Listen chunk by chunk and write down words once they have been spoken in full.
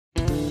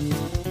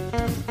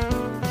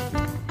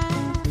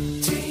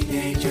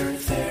Teenager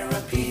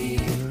therapy,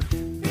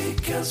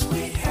 because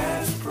we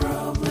have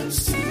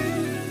problems too.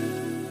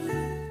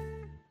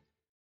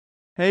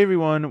 Hey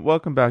everyone,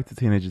 welcome back to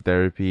Teenage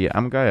Therapy.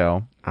 I'm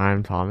Gael,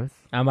 I'm Thomas.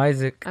 I'm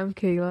Isaac. I'm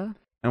Kayla.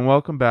 and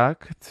welcome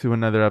back to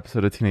another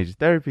episode of Teenage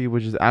Therapy,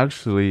 which is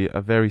actually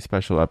a very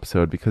special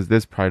episode because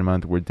this Pride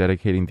Month, we're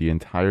dedicating the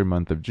entire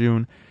month of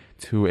June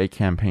to a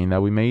campaign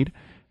that we made.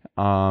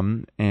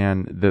 And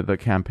the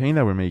campaign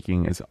that we're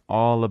making is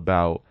all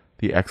about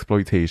the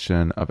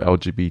exploitation of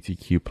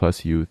LGBTQ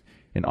plus youth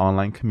in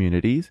online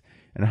communities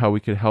and how we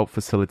could help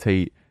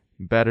facilitate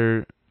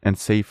better and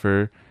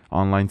safer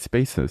online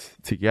spaces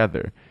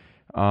together.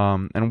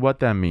 And what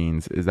that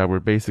means is that we're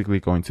basically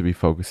going to be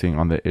focusing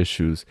on the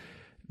issues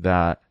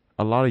that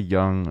a lot of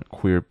young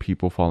queer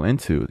people fall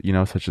into,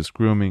 such as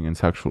grooming and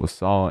sexual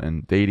assault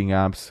and dating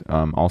apps,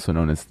 also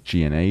known as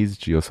GNAs,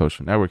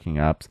 geosocial networking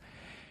apps.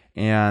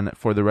 And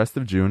for the rest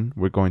of June,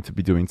 we're going to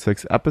be doing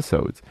 6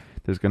 episodes.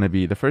 There's going to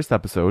be the first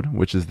episode,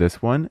 which is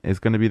this one, is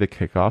going to be the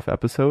kickoff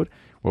episode,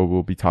 where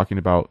we'll be talking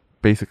about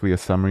basically a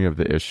summary of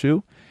the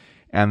issue.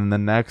 And the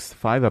next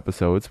 5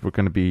 episodes, we're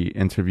going to be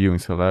interviewing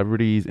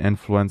celebrities,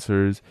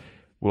 influencers.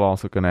 We're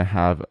also going to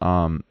have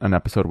an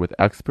episode with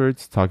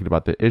experts talking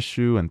about the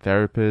issue and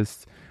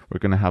therapists. We're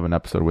going to have an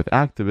episode with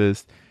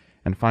activists.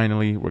 And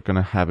finally, we're going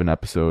to have an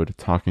episode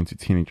talking to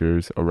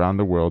teenagers around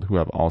the world who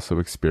have also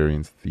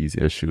experienced these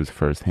issues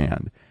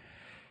firsthand.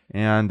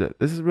 And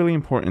this is really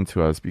important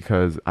to us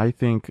because I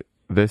think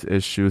this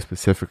issue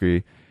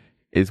specifically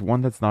is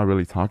one that's not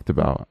really talked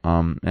about.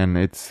 And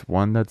it's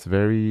one that's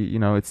very,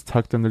 it's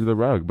tucked under the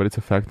rug, but it's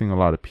affecting a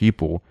lot of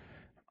people.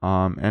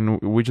 And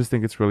we just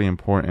think it's really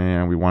important,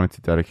 and we wanted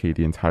to dedicate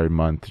the entire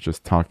month to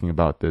just talking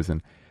about this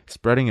and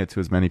spreading it to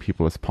as many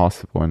people as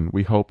possible. And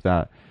we hope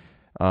that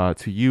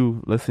to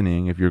you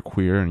listening, if you're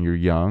queer and you're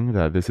young,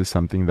 that this is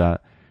something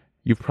that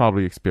you've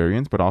probably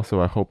experienced, but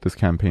also I hope this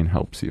campaign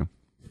helps you.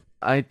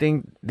 I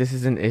think this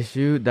is an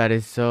issue that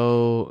is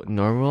so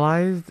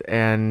normalized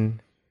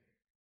and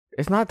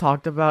it's not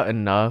talked about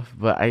enough,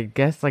 but I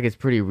guess it's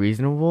pretty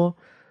reasonable,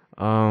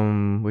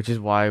 which is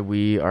why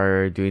we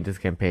are doing this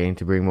campaign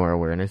to bring more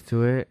awareness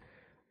to it.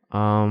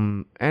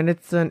 And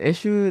it's an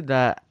issue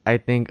that I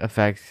think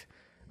affects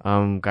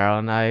Gail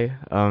and I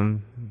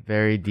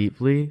very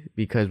deeply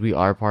because we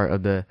are part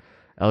of the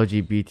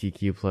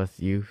LGBTQ plus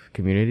youth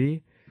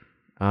community.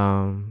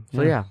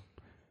 Yeah.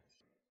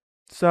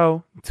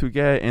 So to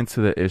get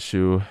into the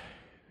issue,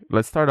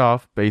 let's start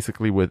off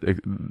basically with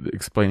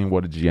explaining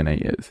what a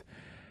GNA is.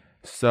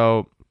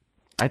 So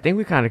I think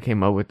we kind of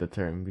came up with the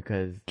term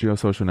because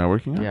geosocial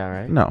networking? Yeah,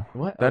 right? No.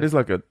 What? That is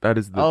the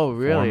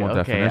really? formal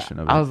Okay. definition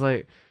of it. I was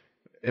like,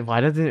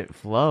 why doesn't it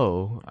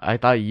flow? I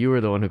thought you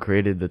were the one who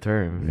created the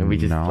term, and we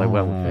just went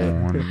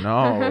with it.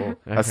 No, Okay.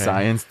 a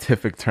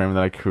scientific term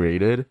that I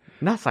created.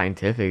 Not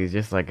scientific. It's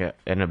just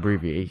an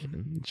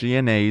abbreviation.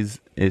 GNAs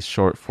is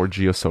short for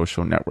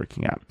geosocial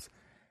networking apps.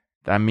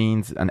 That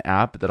means an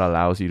app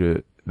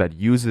that that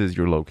uses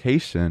your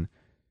location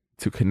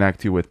to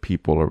connect you with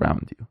people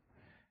around you.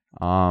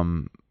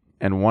 And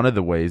one of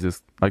the ways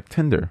is like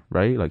Tinder,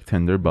 right? Like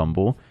Tinder,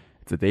 Bumble.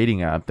 It's a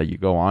dating app that you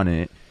go on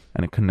it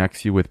and it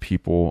connects you with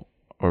people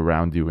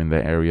around you in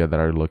the area that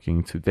are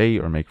looking to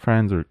date or make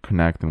friends or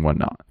connect and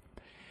whatnot.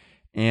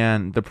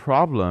 And the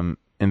problem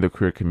in the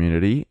queer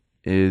community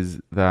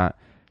is that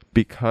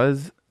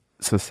because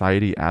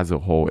society as a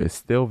whole is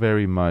still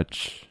very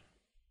much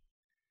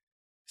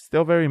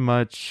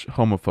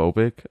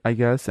homophobic, I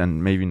guess,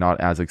 and maybe not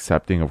as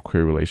accepting of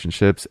queer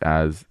relationships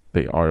as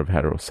they are of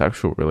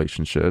heterosexual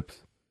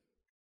relationships.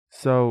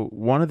 So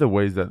one of the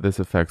ways that this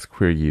affects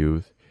queer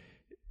youth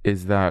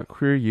is that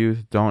queer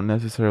youth don't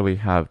necessarily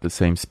have the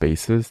same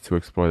spaces to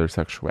explore their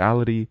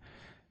sexuality,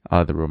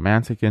 their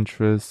romantic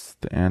interests,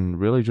 and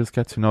really just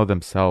get to know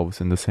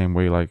themselves in the same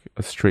way like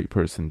a straight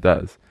person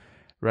does,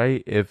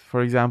 right? If,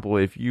 for example,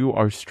 if you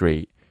are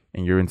straight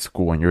and you're in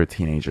school and you're a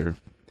teenager,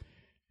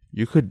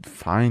 you could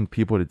find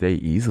people to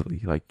date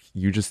easily. Like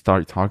you just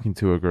start talking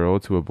to a girl,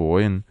 to a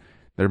boy, and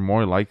they're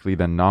more likely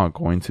than not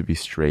going to be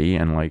straight,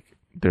 and like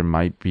there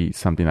might be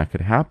something that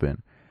could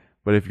happen.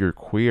 But if you're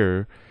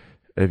queer,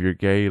 if you're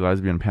gay,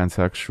 lesbian,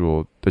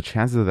 pansexual, the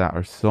chances of that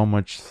are so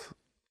much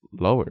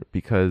lower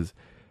because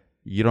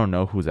you don't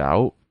know who's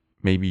out.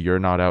 Maybe you're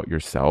not out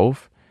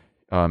yourself.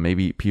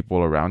 Maybe people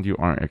around you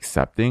aren't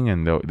accepting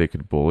and they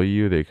could bully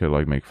you. They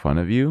could make fun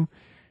of you.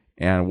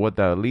 And what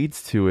that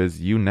leads to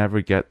is you never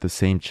get the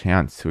same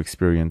chance to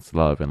experience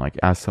love and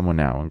ask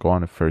someone out and go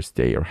on a first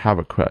date or have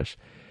a crush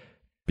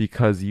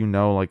because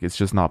it's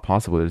just not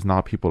possible. There's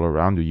not people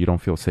around you. You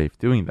don't feel safe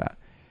doing that.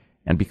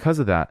 And because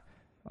of that,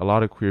 a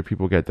lot of queer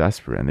people get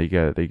desperate and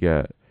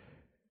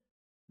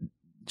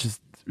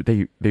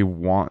they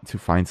want to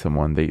find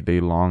someone. They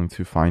long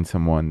to find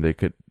someone they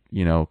could,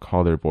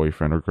 call their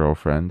boyfriend or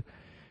girlfriend.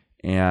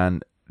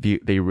 And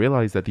they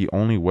realize that the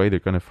only way they're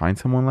going to find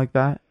someone like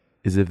that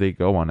is if they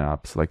go on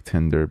apps like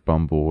Tinder,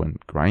 Bumble, and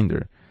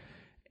Grindr.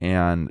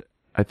 And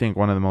I think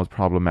one of the most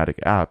problematic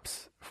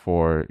apps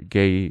for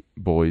gay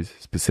boys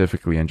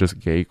specifically, and just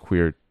gay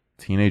queer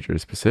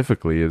teenagers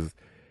specifically is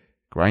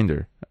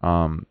Grinder,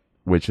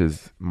 which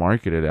is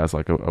marketed as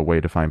like a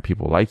way to find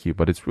people like you,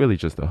 but it's really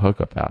just a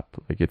hookup app.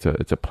 Like it's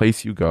a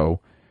place you go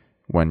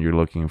when you're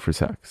looking for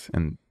sex,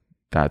 and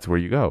that's where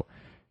you go.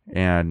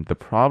 And the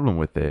problem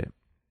with it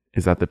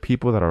is that the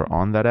people that are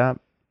on that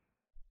app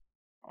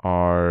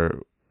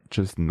are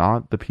just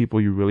not the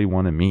people you really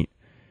want to meet,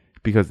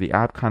 because the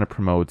app kind of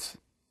promotes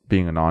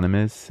being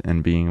anonymous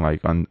and being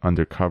like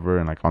undercover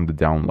and like on the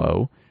down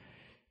low,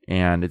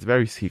 and it's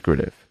very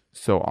secretive.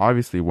 So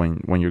obviously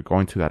when you're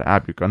going to that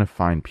app, you're going to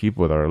find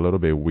people that are a little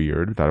bit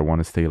weird, that want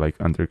to stay like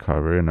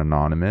undercover and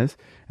anonymous,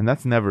 and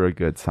that's never a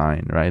good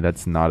sign, right?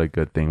 That's not a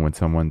good thing when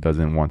someone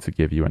doesn't want to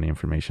give you any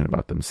information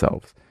about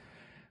themselves.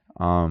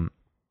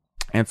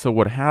 And so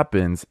what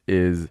happens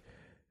is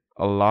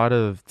a lot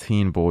of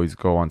teen boys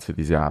go onto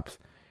these apps,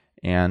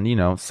 and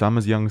some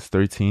as young as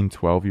 13,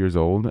 12 years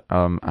old.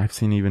 I've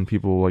seen even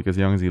people like as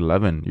young as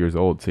 11 years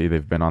old say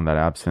they've been on that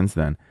app since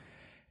then.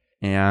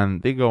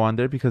 And they go on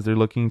there because they're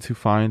looking to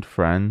find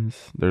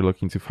friends. They're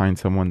looking to find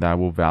someone that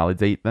will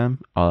validate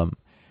them.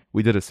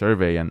 We did a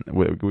survey, and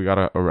we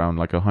got around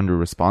like 100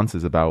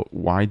 responses about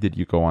why did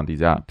you go on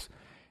these apps.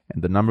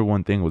 And the number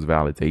one thing was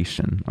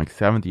validation. Like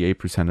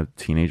 78% of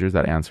teenagers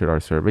that answered our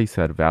survey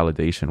said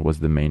validation was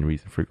the main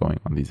reason for going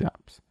on these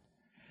apps.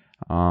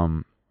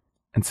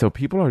 And so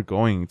people are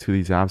going to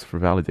these apps for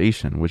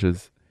validation, which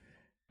is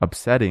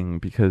upsetting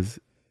because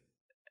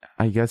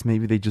I guess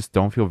maybe they just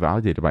don't feel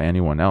validated by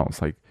anyone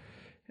else. Like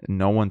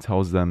no one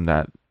tells them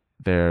that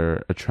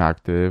they're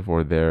attractive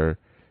or they're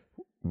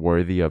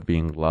worthy of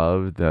being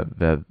loved,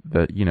 that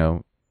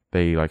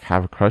they like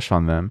have a crush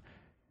on them.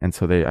 And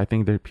so I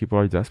think that people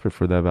are desperate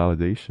for that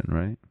validation,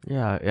 right?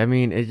 Yeah, I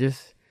mean, it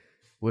just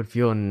would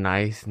feel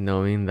nice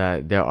knowing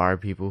that there are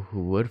people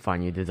who would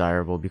find you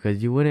desirable,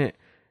 because you wouldn't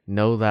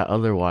know that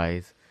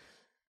otherwise.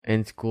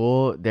 In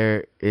school,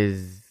 there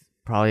is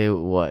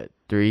probably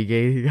 3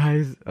 gay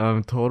guys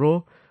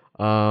total,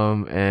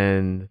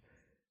 and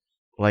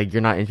like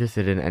you're not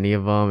interested in any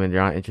of them, and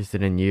they're not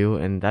interested in you,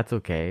 and that's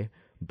okay.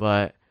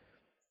 But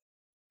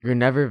you're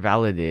never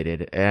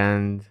validated,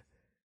 and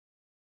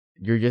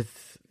you're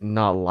just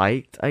not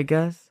liked, I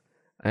guess.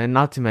 And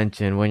not to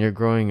mention, when you're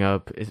growing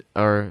up,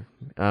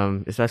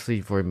 especially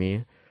for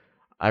me,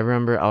 I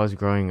remember I was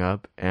growing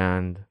up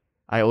and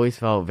I always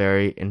felt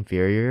very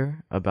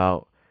inferior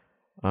about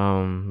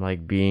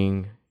like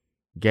being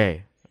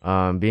gay.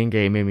 Being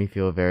gay made me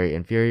feel very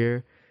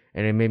inferior,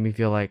 and it made me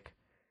feel like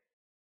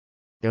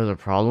there was a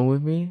problem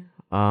with me.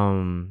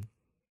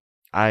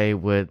 I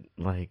would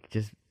like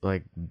just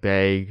like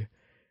beg,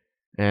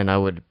 and I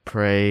would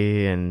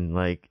pray, and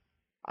like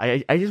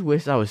I just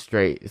wish I was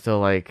straight, so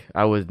like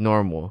I was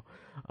normal.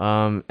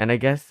 And I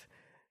guess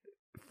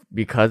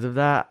because of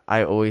that,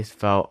 I always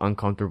felt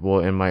uncomfortable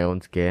in my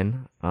own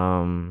skin.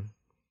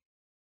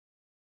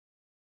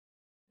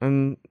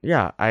 And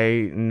yeah,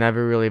 I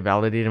never really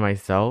validated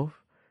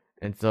myself,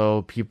 and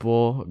so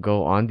people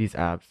go on these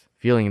apps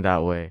feeling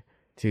that way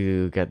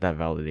to get that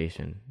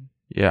validation.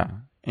 Yeah,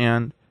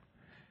 and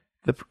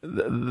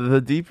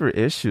the deeper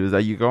issue is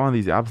that you go on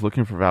these apps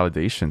looking for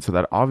validation, so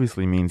that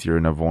obviously means you're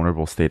in a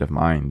vulnerable state of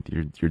mind.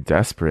 You're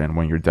desperate, and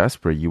when you're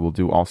desperate, you will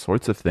do all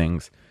sorts of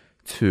things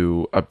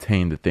to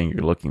obtain the thing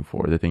you're looking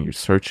for, the thing you're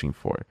searching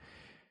for.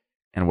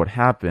 And what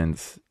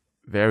happens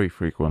very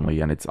frequently,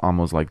 and it's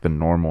almost like the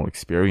normal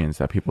experience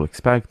that people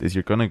expect, is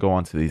you're going to go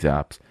onto these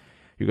apps,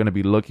 you're going to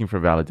be looking for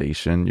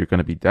validation, you're going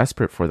to be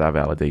desperate for that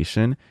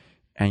validation,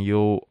 and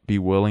you'll be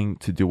willing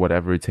to do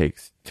whatever it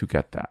takes to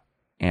get that.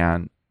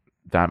 And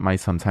that might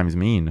sometimes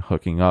mean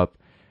hooking up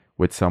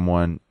with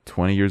someone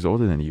 20 years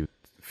older than you,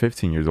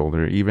 15 years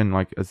older, even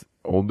like as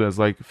old as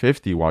like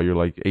 50 while you're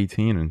like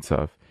 18 and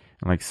stuff,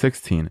 and like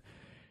 16.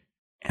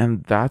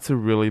 And that's a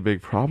really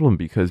big problem,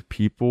 because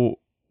people,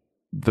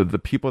 the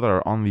people that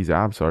are on these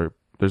apps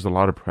there's a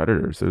lot of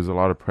predators. There's a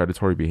lot of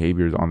predatory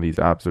behaviors on these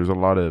apps. There's a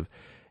lot of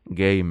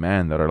gay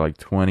men that are like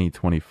 20,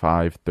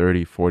 25,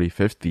 30, 40,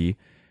 50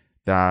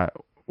 that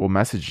will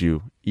message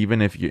you,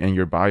 even if you in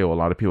your bio, a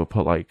lot of people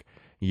put like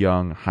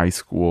young high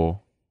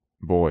school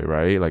boy,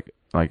 right?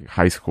 Like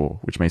high school,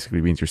 which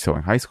basically means you're still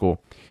in high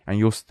school, and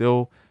you'll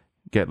still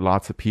get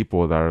lots of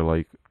people that are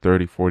like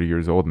 30, 40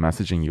 years old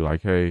messaging you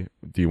like, hey,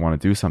 do you want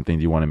to do something?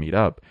 Do you want to meet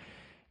up?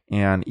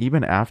 And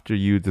even after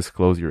you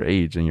disclose your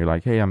age and you're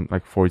like, hey, I'm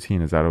like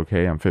 14, is that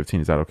okay? I'm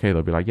 15, is that okay?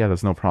 They'll be like, yeah,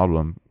 that's no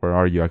problem. Where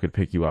are you? I could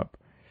pick you up.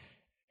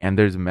 And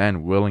there's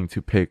men willing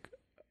to pick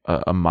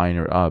a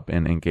minor up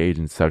and engage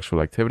in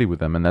sexual activity with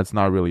them. And that's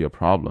not really a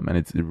problem. And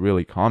it's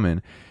really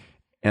common.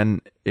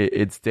 And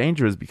it's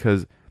dangerous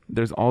because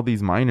there's all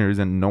these minors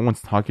and no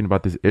one's talking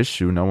about this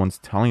issue. No one's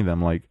telling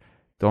them like,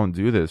 don't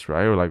do this,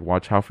 right? Or like,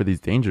 watch out for these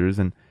dangers.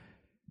 And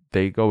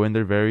they go in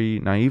there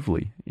very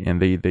naively,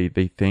 and they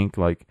think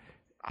like,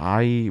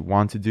 I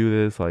want to do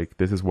this. Like,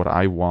 this is what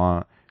I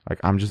want. Like,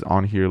 I'm just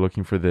on here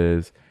looking for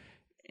this.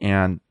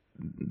 And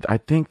I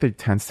think there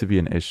tends to be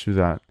an issue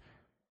that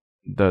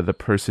the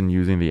person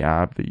using the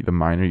app, the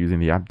minor using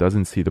the app,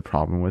 doesn't see the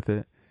problem with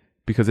it,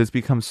 because it's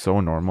become so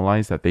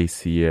normalized that they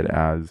see it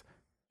as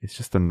it's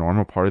just a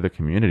normal part of the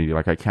community.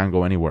 Like, I can't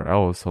go anywhere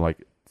else, so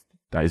like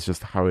that is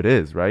just how it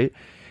is, right?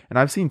 And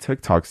I've seen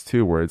TikToks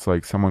too where it's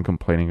like someone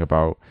complaining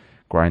about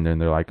Grindr,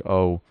 and they're like,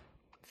 oh,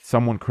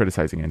 someone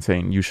criticizing it and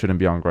saying you shouldn't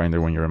be on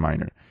Grindr when you're a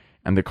minor,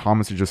 and the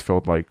comments are just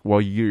filled like,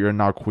 well, you're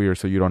not queer,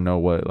 so you don't know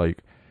what like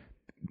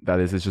that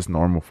is. It's just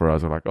normal for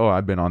us. Or like, oh,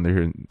 I've been on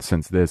there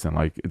since this, and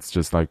like it's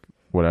just like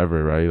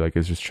whatever, right? Like,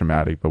 it's just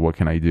traumatic, but what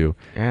can I do?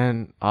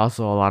 And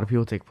also, a lot of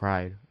people take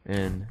pride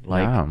in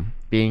like Yeah.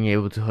 being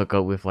able to hook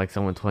up with like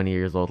someone 20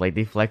 years old. Like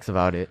they flex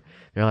about it.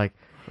 They're like,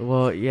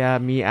 well, yeah,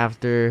 me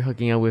after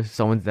hooking up with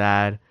someone's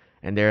dad,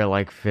 and they're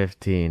like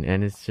 15,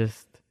 and it's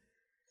just,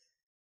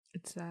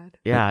 It's sad.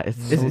 yeah, it's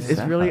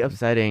really sad.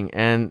 upsetting.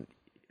 And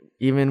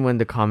even when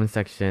the comment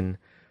section,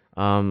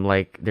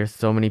 like there's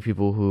so many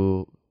people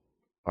who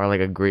are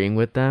like agreeing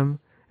with them,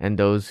 and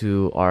those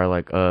who are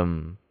like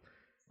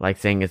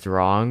saying it's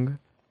wrong,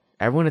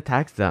 everyone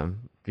attacks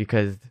them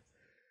because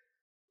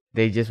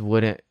they just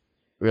wouldn't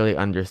really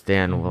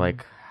understand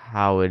like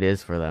how it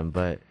is for them.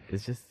 But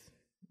it's just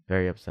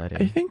very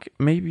upsetting. I think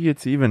maybe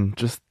it's even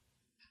just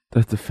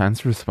the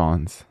defense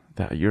response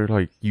that you're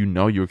like,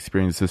 you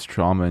experienced this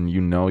trauma, and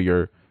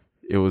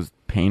it was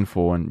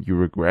painful and you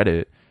regret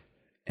it.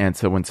 And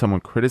so when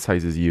someone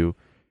criticizes you,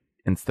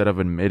 instead of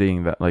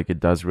admitting that like it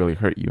does really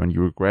hurt you and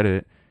you regret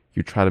it,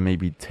 you try to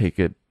maybe take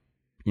it,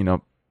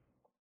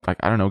 like,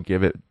 I don't know,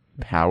 give it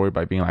power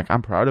by being like,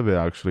 I'm proud of it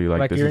actually.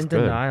 Like this you're is in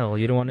good. denial.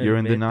 You don't want to You're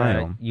in admit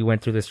denial. that you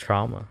went through this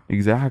trauma.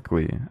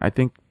 Exactly. I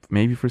think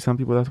maybe for some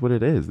people that's what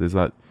it is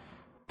that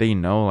they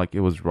know like it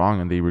was wrong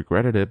and they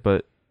regretted it,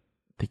 but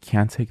they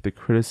can't take the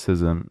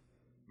criticism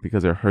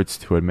because it hurts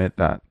to admit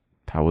that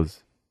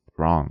was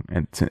wrong.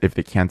 And if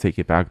they can't take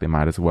it back, they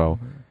might as well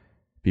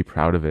be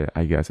proud of it,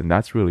 I guess. And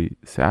that's really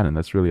sad and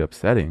that's really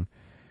upsetting.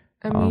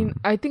 I mean,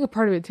 I think a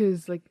part of it too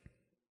is like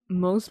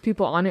most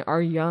people on it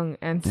are young,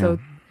 and so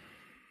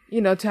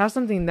to have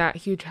something that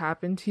huge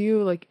happen to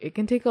you, like it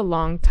can take a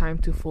long time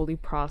to fully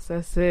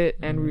process it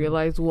and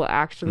realize what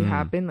actually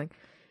happened. Like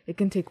it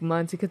can take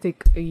months, it could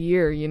take a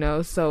year,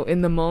 so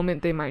in the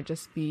moment they might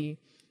just be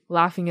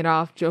laughing it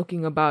off,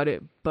 joking about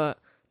it, but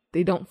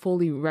they don't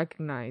fully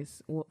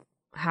recognize what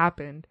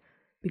happened.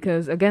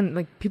 Because again,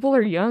 like people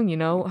are young,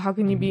 how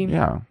can you be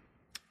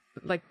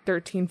like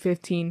 13,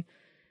 15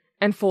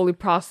 and fully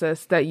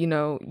process that,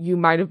 you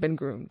might have been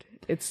groomed?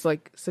 It's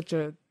like such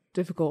a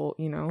difficult,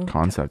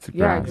 concept to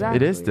Yeah, grasp. exactly.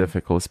 It is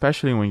difficult,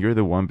 especially when you're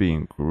the one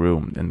being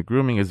groomed. And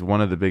grooming is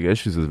one of the big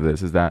issues of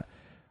this, is that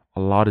a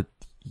lot of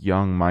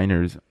young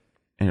minors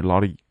and a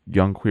lot of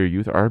young queer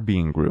youth are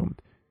being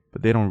groomed,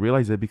 but they don't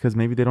realize it because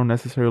maybe they don't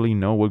necessarily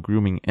know what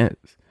grooming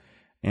is.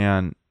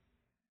 And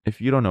if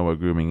you don't know what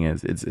grooming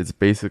is, it's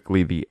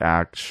basically the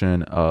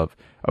action of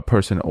a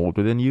person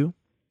older than you,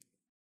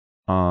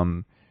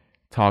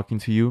 talking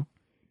to you,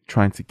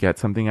 trying to get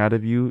something out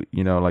of you,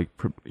 like,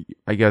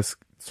 I guess,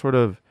 sort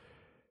of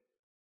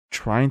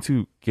trying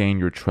to gain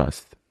your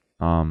trust.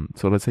 So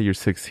let's say you're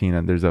 16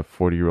 and there's a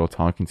 40-year-old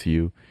talking to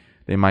you.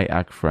 They might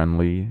act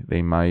friendly.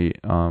 They might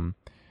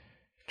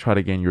try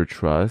to gain your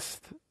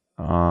trust,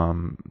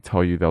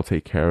 tell you they'll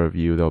take care of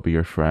you, they'll be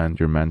your friend,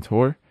 your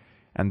mentor.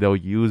 And they'll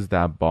use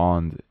that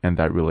bond and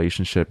that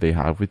relationship they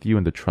have with you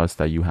and the trust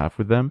that you have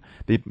with them.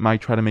 They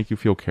might try to make you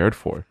feel cared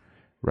for,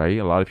 right?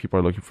 A lot of people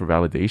are looking for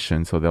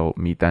validation, so they'll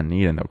meet that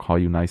need and they'll call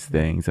you nice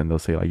things and they'll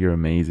say like, you're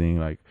amazing,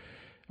 like,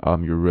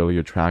 you're really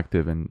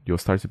attractive. And you'll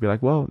start to be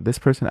like, well, this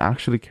person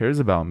actually cares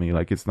about me.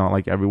 Like, it's not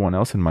like everyone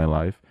else in my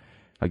life.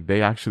 Like,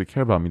 they actually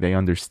care about me. They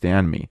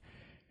understand me.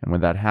 And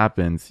when that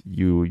happens,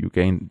 you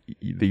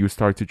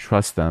start to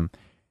trust them.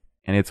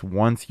 And it's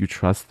once you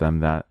trust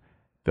them that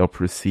they'll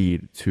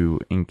proceed to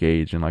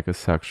engage in like a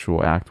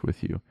sexual act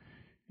with you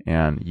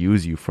and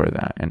use you for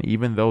that. And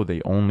even though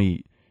they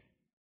only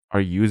are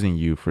using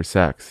you for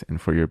sex and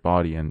for your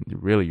body, and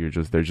really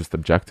they're just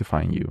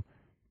objectifying you,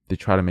 they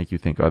try to make you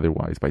think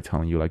otherwise by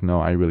telling you like,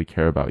 no, I really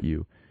care about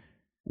you,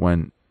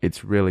 when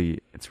it's really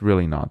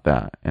not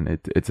that. And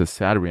it's a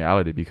sad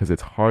reality because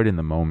it's hard in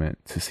the moment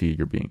to see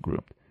you're being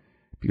groomed.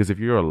 Because if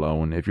you're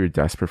alone, if you're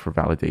desperate for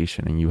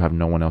validation and you have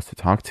no one else to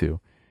talk to,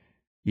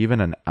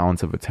 even an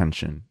ounce of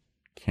attention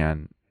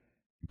can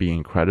be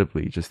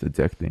incredibly just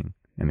addicting,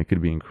 and it could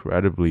be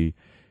incredibly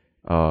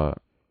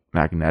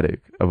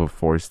magnetic of a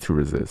force to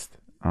resist,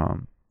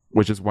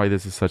 which is why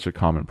this is such a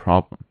common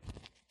problem.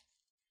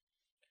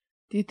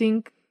 Do you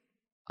think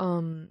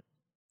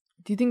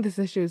this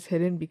issue is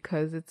hidden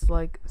because it's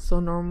like so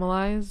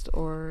normalized,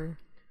 or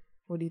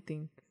what do you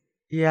think?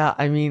 Yeah,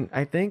 I mean,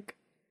 I think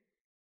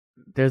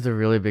there's a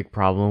really big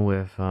problem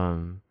with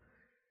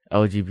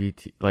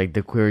LGBT, like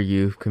the queer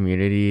youth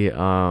community.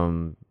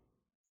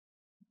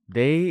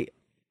 They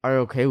are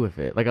okay with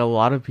it. Like a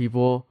lot of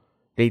people,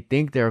 they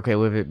think they're okay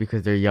with it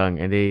because they're young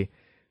and they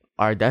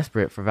are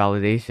desperate for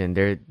validation.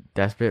 They're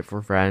desperate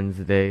for friends.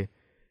 They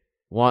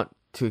want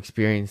to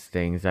experience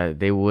things that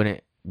they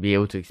wouldn't be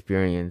able to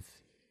experience,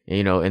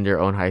 in their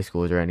own high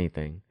schools or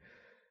anything.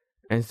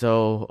 And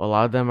so a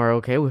lot of them are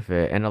okay with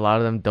it, and a lot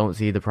of them don't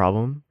see the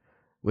problem,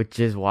 which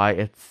is why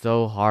it's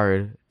so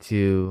hard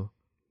to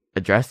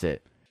address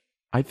it.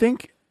 I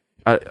think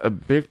a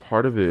big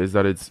part of it is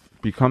that it's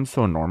become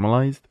so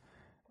normalized.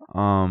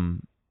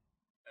 Um,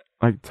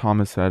 like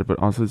Thomas said, but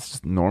also it's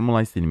just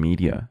normalized in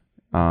media.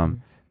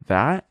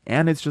 That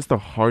and it's just a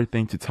hard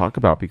thing to talk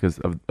about because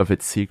of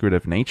its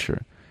secretive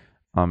nature.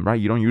 Right?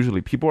 You don't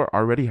usually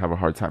already have a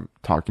hard time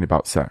talking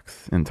about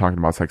sex and talking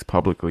about sex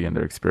publicly and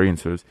their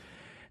experiences.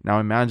 Now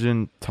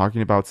imagine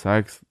talking about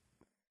sex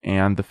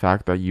and the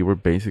fact that you were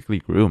basically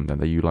groomed and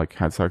that you like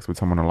had sex with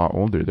someone a lot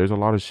older. There's a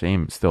lot of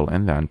shame still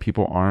in that, and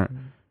people aren't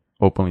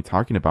openly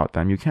talking about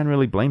them. You can't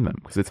really blame them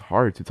because it's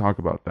hard to talk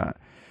about that.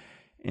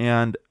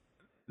 And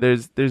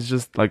there's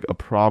just like a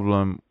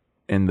problem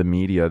in the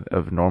media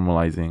of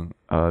normalizing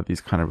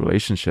these kind of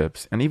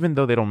relationships. And even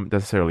though they don't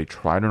necessarily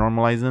try to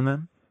normalize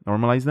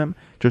them,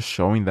 just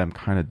showing them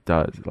kind of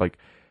does. Like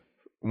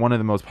one of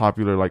the most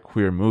popular like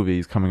queer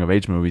movies, coming of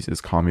age movies,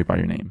 is Call Me by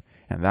Your Name.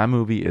 And that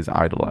movie is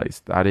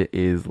idolized. That it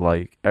is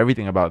like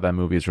everything about that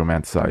movie is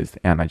romanticized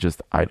and I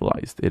just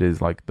idolized. It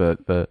is like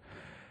the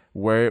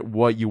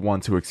what you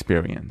want to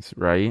experience,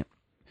 right?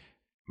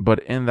 But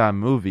in that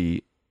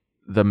movie,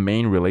 the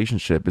main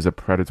relationship is a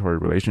predatory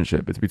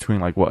relationship. It's between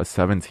like what, a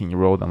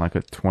 17-year-old and like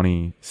a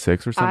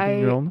 26 or something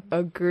year old. I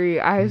agree.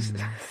 I've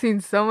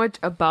seen so much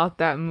about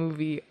that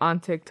movie on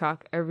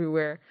TikTok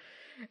everywhere.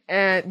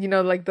 And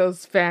like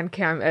those fan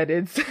cam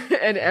edits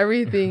and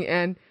everything.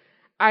 And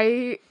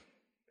I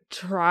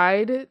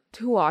tried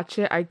to watch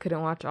it. I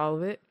couldn't watch all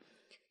of it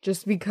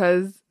just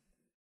because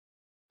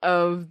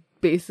of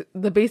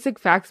the basic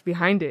facts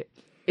behind it.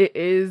 It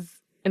is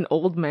an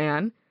old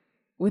man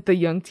with a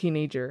young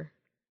teenager.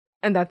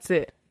 And that's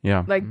it.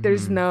 Yeah. Like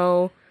there's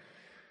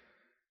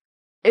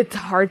it's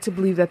hard to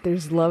believe that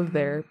there's love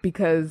there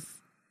because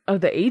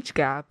of the age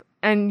gap.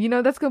 And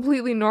that's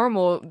completely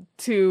normal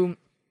to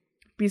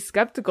be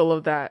skeptical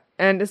of that.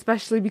 And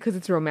especially because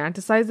it's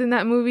romanticized in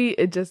that movie,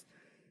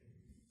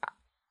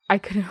 I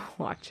couldn't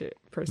watch it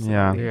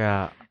personally.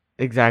 Yeah,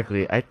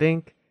 exactly. I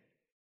think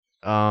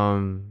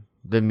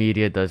the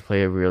media does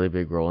play a really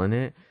big role in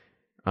it.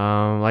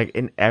 Like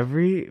in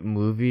every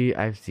movie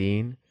I've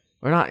seen,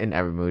 or not in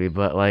every movie,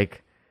 but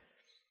like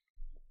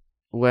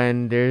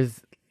when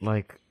there's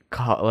like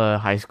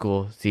high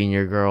school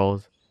senior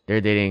girls,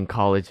 they're dating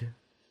college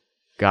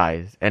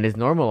guys and it's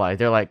normalized.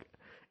 They're like,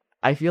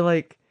 I feel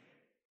like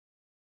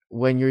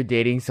when you're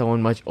dating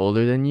someone much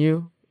older than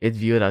you, it's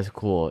viewed as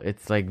cool.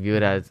 It's like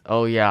viewed as,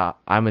 oh yeah,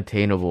 I'm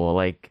attainable,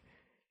 like,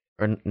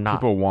 or not.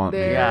 People want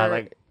me. Yeah,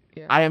 like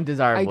I am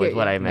desirable is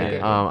what I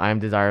meant. I am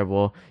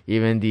desirable.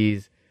 Even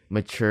these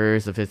mature,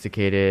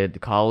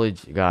 sophisticated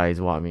college guys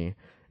want me.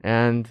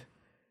 And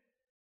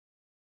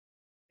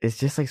it's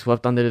just like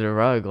swept under the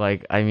rug.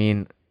 Like, I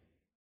mean,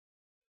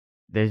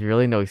 there's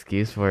really no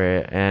excuse for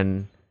it.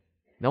 And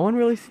no one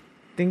really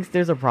thinks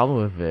there's a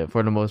problem with it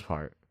for the most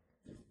part.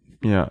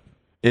 Yeah.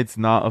 It's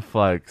not a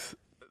flex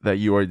that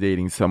you are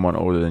dating someone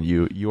older than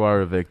you. You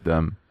are a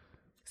victim.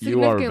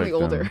 Significantly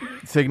older.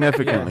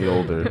 Significantly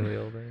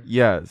older.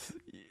 Yes.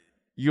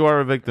 You are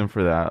a victim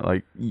for that.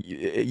 Like,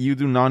 you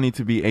do not need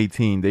to be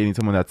 18 dating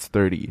someone that's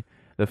 30.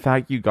 The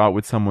fact you got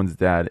with someone's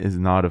dad is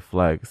not a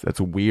flex.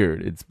 That's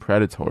weird. It's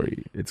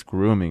predatory. It's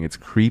grooming. It's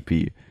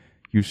creepy.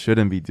 You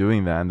shouldn't be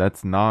doing that. And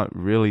that's not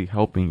really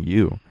helping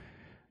you.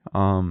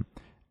 A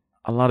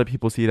lot of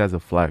people see it as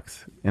a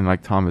flex. And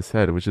like Thomas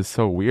said, which is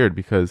so weird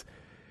because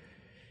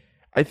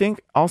I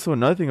think also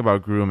another thing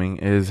about grooming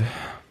is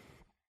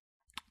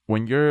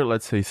when you're,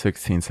 let's say,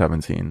 16,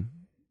 17,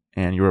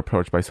 and you're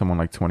approached by someone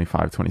like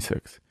 25,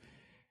 26,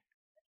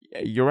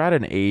 you're at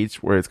an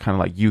age where it's kind of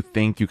like you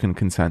think you can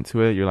consent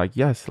to it. You're like,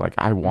 yes, like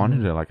I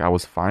wanted it. Like I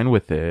was fine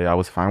with it. I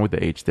was fine with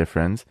the age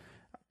difference.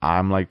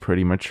 I'm like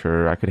pretty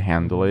mature. I could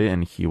handle it.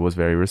 And he was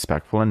very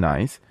respectful and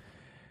nice.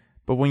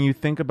 But when you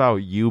think about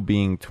you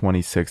being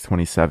 26,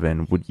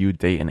 27, would you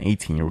date an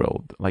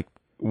 18-year-old? Like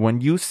when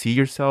you see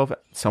yourself,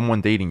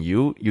 someone dating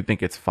you, you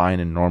think it's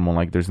fine and normal.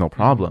 Like there's no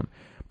problem.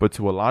 But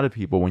to a lot of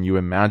people, when you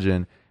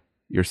imagine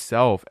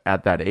yourself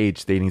at that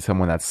age dating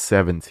someone that's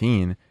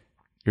 17,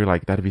 you're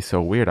like, that'd be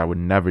so weird. I would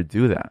never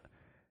do that.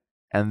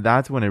 And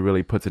that's when it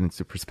really puts it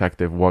into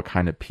perspective what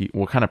kind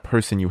of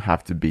person you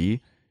have to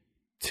be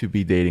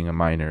dating a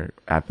minor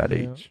at that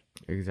age.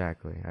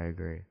 Exactly. I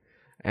agree.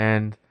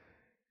 And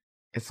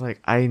it's like,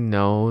 I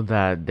know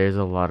that there's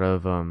a lot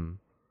of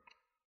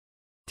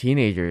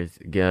teenagers,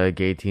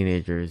 gay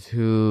teenagers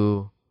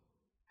who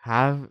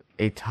have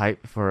a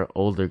type for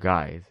older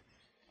guys.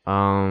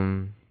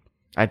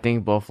 I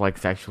think both like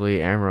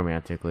sexually and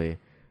romantically.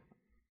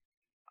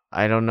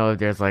 I don't know if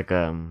there's like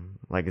a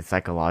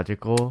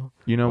psychological.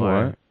 You know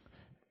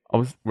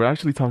what? We're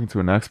actually talking to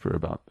an expert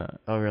about that.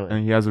 Oh really?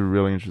 And he has a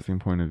really interesting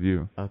point of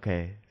view.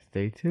 Okay,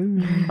 stay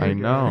tuned. I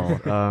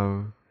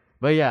know.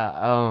 But yeah,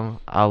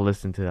 I'll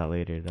listen to that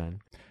later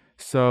then.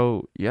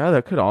 So yeah,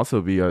 that could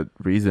also be a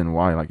reason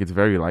why. Like it's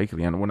very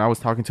likely. And when I was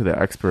talking to the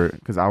expert,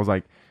 because I was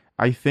like,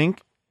 I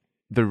think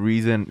the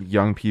reason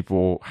young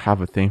people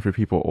have a thing for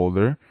people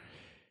older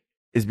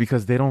is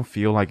because they don't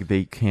feel like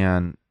they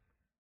can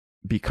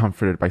be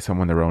comforted by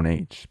someone their own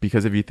age.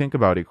 Because if you think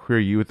about it, queer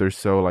youth are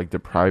so like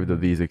deprived of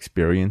these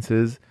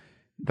experiences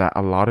that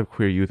a lot of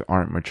queer youth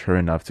aren't mature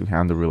enough to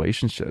handle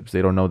relationships.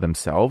 They don't know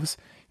themselves.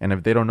 And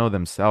if they don't know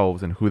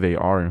themselves and who they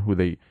are and who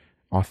they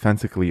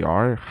authentically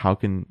are, how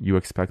can you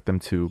expect them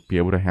to be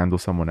able to handle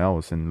someone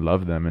else and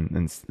love them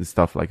and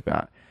stuff like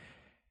that?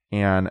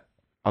 And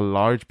a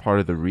large part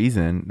of the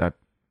reason that,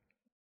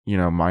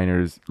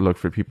 minors look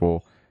for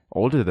people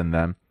older than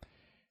them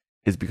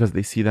is because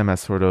they see them as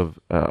sort of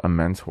a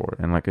mentor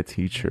and like a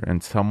teacher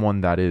and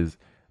someone that is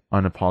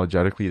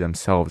unapologetically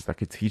themselves, that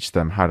could teach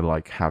them how to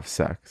like have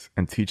sex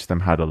and teach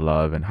them how to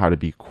love and how to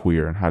be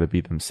queer and how to be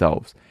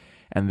themselves.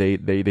 And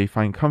they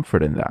find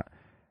comfort in that.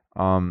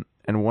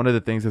 And one of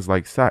the things is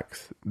like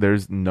sex.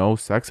 There's no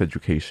sex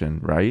education,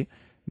 right?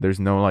 There's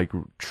no like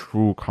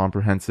true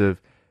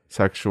comprehensive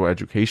sexual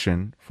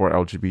education for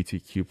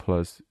LGBTQ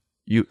plus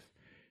youth.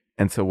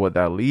 And so what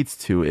that leads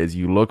to is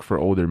you look for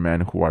older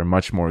men who are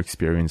much more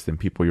experienced than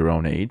people your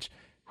own age,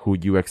 who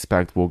you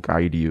expect will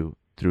guide you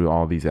through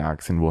all these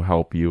acts and will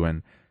help you.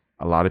 And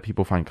a lot of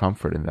people find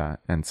comfort in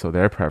that. And so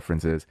their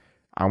preference is,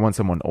 I want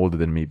someone older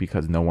than me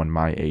because no one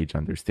my age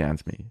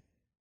understands me.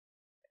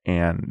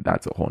 And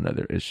that's a whole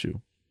nother issue.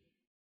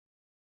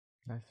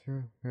 That's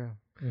true. Yeah.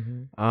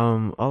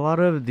 A lot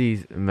of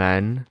these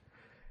men,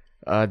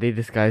 they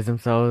disguise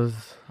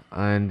themselves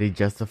and they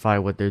justify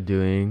what they're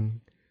doing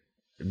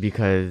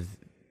because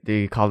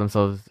they call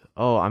themselves,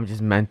 oh, I'm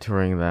just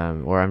mentoring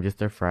them, or I'm just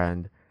their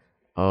friend.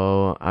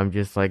 Oh, I'm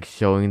just like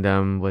showing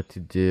them what to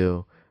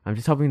do. I'm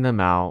just helping them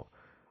out.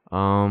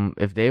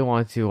 If they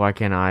want to, why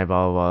can't I?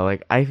 Blah blah blah.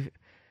 Like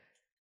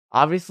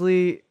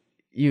obviously,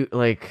 you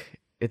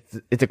like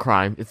it's a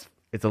crime.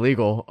 It's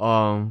illegal.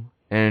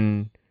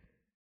 And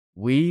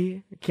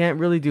we can't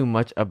really do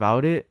much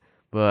about it.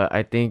 But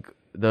I think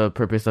the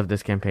purpose of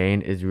this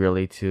campaign is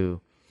really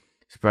to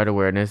spread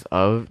awareness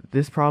of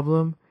this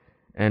problem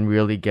and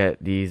really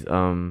get these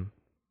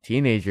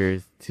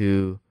teenagers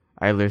to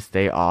either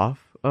stay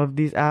off of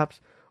these apps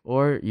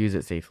or use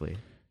it safely.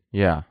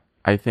 Yeah,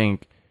 I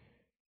think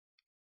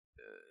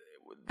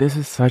this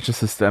is such a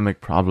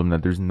systemic problem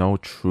that there's no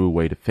true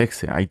way to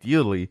fix it.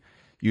 Ideally,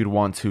 you'd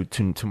want to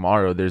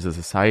tomorrow there's a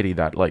society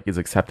that like is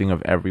accepting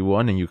of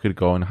everyone, and you could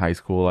go in high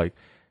school, like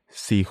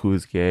see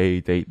who's gay,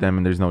 date them,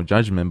 and there's no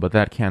judgment, but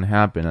that can't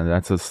happen, and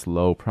that's a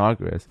slow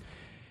progress.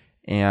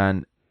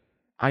 And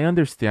I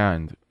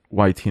understand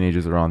why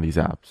teenagers are on these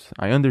apps.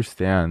 I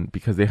understand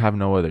because they have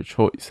no other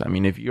choice. I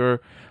mean, if you're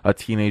a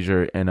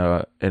teenager in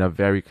a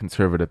very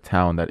conservative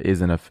town that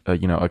isn't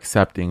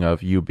accepting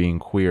of you being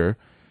queer,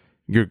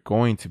 you're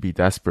going to be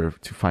desperate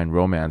to find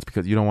romance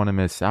because you don't want to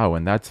miss out,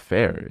 and that's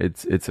fair.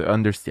 It's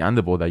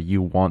understandable that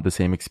you want the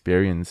same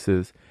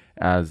experiences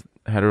as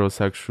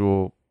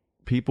heterosexual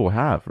people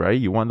have, right?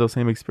 You want those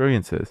same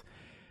experiences.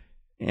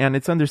 And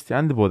it's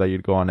understandable that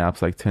you'd go on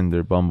apps like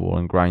Tinder, Bumble,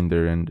 and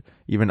Grindr, and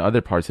even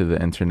other parts of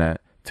the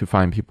internet to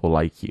find people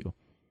like you.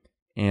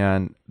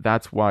 And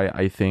that's why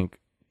I think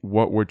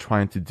what we're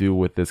trying to do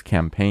with this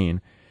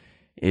campaign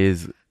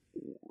is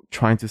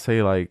trying to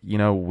say, like,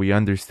 we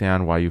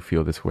understand why you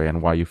feel this way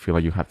and why you feel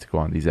like you have to go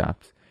on these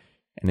apps.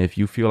 And if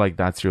you feel like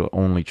that's your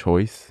only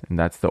choice and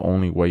that's the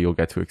only way you'll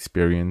get to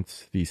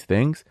experience these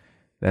things,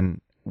 then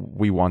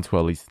we want to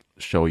at least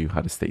show you how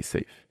to stay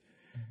safe.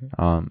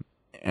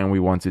 And we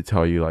want to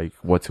tell you like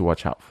what to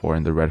watch out for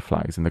and the red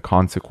flags and the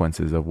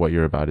consequences of what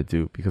you're about to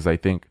do. Because I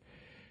think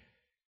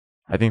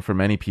for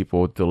many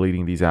people,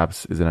 deleting these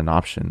apps isn't an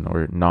option,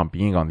 or not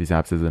being on these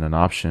apps isn't an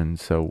option.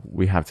 So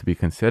we have to be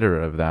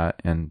considerate of that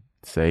and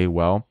say,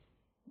 well,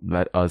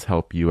 let us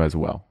help you as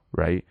well,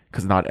 right?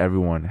 Because not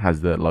everyone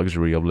has the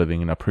luxury of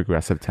living in a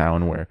progressive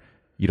town where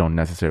you don't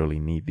necessarily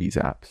need these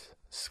apps.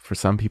 For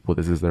some people,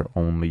 this is their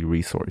only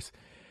resource.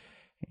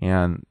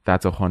 And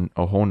that's a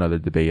whole nother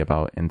debate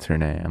about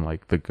internet and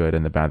like the good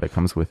and the bad that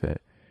comes with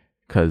it.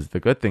 Because the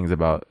good things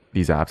about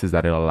these apps is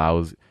that it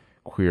allows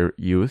queer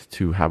youth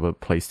to have a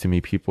place to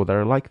meet people that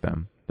are like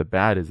them. The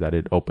bad is that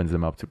it opens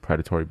them up to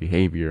predatory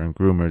behavior and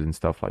groomers and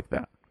stuff like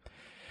that.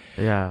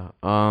 Yeah.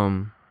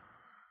 And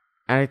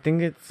I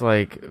think it's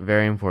like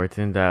very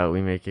important that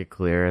we make it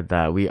clear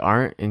that we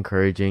aren't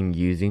encouraging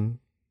using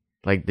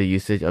like the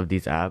usage of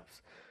these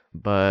apps,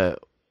 but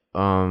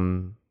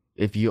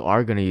if you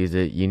are going to use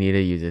it, you need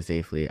to use it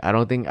safely. I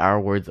don't think our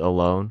words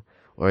alone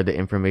or the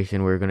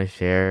information we're going to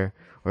share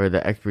or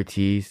the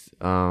expertise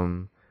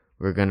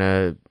we're going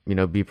to,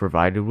 be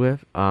provided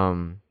with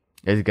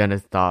is going to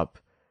stop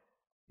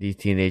these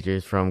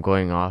teenagers from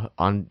going off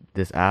on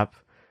this app.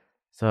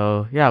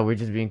 So, yeah, we're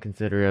just being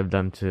considerate of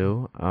them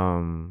too.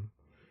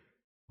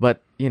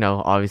 But,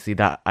 obviously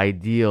that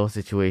ideal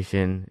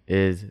situation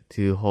is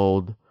to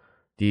hold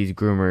these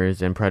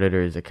groomers and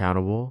predators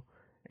accountable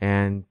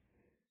and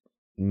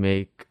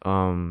make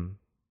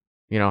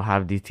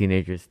have these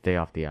teenagers stay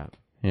off the app.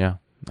 Yeah,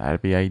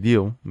 that'd be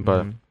ideal,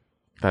 but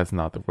that's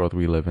not the world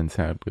we live in,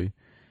 sadly.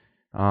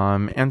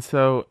 And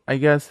so I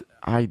guess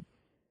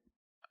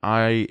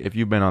if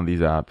you've been on these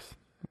apps,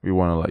 we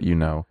want to let you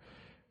know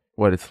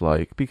what it's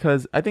like,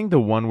 because I think the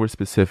one we're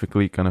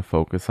specifically gonna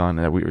focus on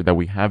that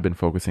we have been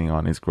focusing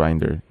on is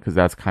Grindr, because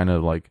that's kind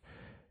of like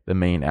the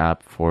main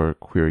app for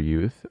queer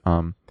youth.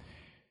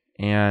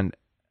 And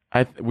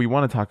we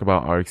want to talk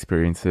about our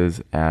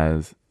experiences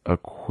as a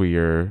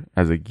queer,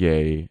 as a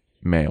gay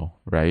male,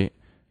 right?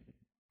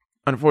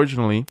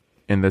 Unfortunately,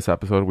 in this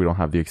episode, we don't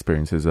have the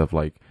experiences of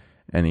like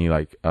any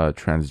like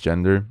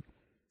transgender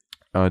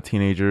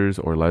teenagers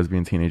or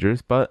lesbian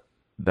teenagers, but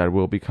that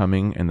will be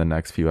coming in the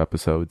next few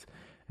episodes,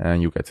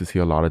 and you'll get to see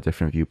a lot of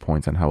different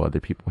viewpoints on how other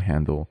people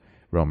handle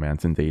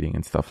romance and dating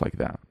and stuff like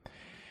that.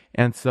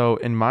 And so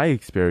in my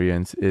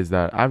experience is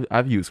that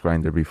I've used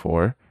Grindr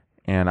before,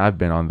 and I've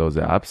been on those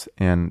apps,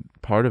 and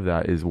part of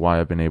that is why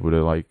I've been able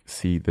to like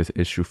see this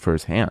issue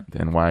firsthand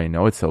and why I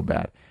know it's so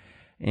bad.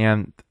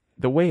 And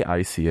the way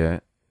I see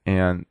it,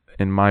 and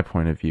in my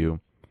point of view,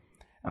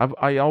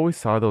 I always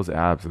saw those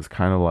apps as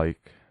kind of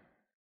like,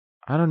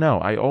 I don't know,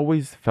 I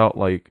always felt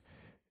like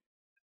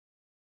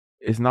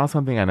it's not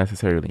something I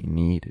necessarily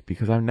need,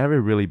 because I've never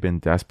really been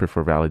desperate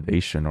for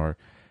validation, or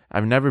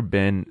I've never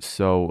been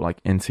so like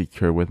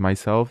insecure with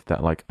myself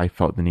that like I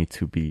felt the need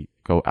to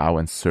go out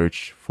and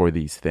search for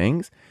these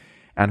things.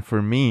 And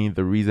for me,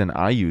 the reason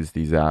I use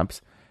these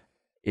apps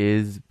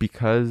is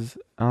because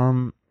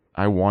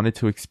I wanted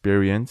to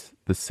experience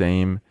the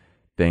same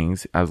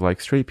things as like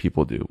straight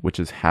people do, which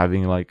is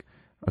having like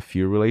a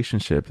few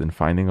relationships and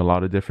finding a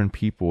lot of different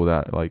people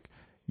that like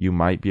you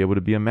might be able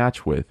to be a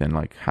match with, and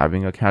like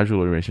having a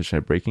casual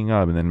relationship, breaking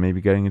up, and then maybe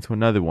getting into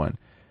another one.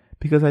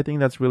 Because I think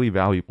that's really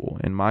valuable.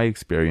 In my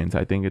experience,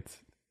 I think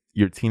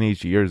your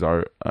teenage years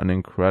are an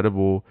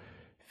incredible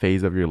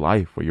phase of your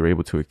life where you're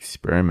able to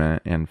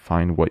experiment and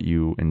find what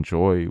you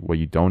enjoy, what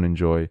you don't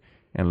enjoy,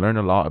 and learn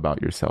a lot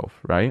about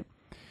yourself, right?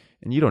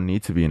 And you don't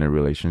need to be in a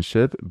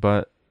relationship,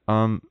 but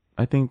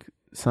I think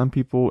some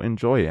people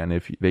enjoy it, and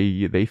if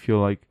they feel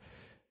like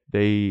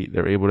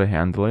they're able to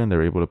handle it and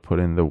they're able to put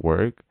in the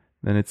work,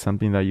 then it's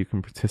something that you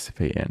can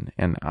participate in.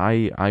 And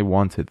I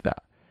wanted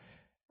that.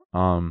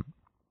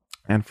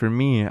 And for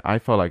me, I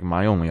felt like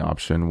my only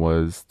option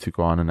was to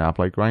go on an app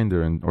like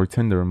Grindr or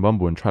Tinder and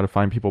Bumble and try to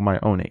find people my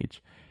own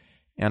age.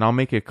 And I'll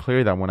make it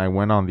clear that when I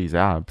went on these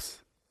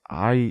apps,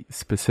 I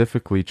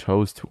specifically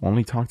chose to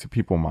only talk to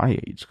people my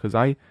age, because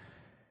I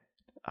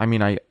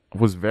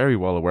was very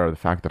well aware of the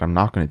fact that I'm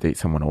not going to date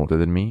someone older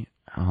than me.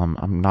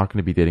 I'm not going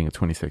to be dating a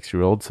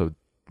 26-year-old, so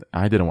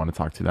I didn't want to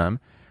talk to them.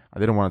 I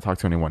didn't want to talk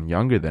to anyone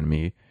younger than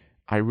me.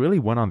 I really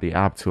went on the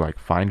app to like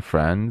find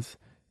friends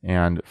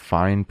and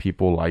find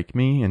people like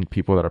me and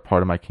people that are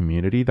part of my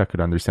community that could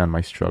understand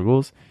my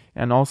struggles,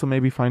 and also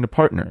maybe find a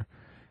partner.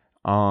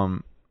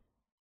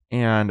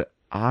 And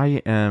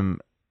I am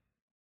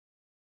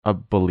a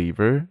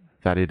believer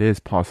that it is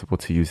possible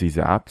to use these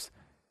apps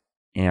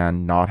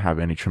and not have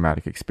any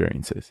traumatic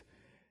experiences.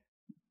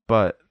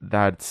 But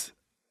that's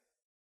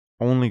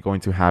only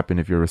going to happen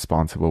if you're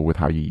responsible with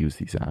how you use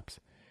these apps.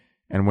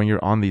 And when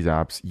you're on these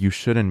apps, you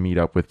shouldn't meet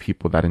up with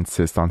people that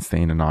insist on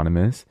staying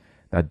anonymous,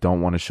 that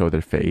don't want to show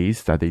their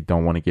face, that they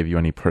don't want to give you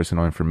any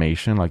personal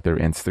information, like their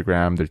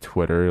Instagram, their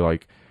Twitter,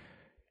 like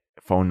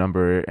phone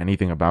number,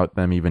 anything about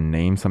them, even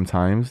name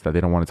sometimes, that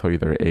they don't want to tell you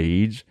their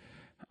age.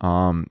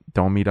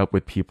 Don't meet up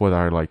with people that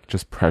are like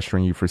just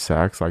pressuring you for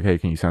sex. Like, hey,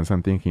 can you send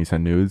something? Can you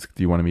send nudes?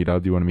 Do you want to meet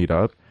up? Do you want to meet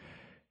up?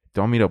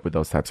 Don't meet up with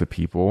those types of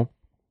people.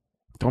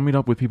 Don't meet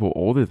up with people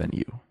older than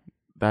you.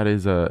 That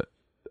is that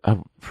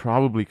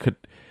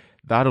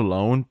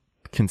alone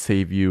can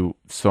save you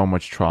so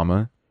much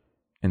trauma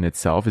in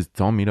itself. Is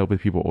don't meet up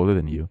with people older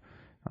than you.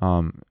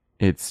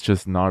 It's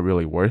just not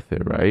really worth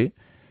it, right?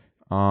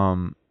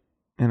 And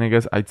I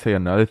guess I'd say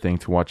another thing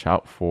to watch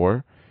out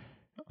for,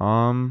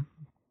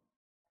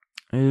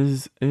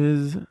 is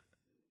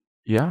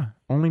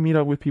only meet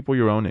up with people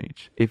your own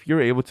age. If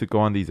you're able to go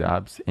on these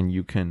apps and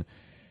you can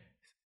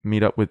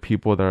meet up with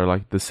people that are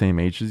like the same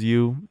age as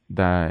you,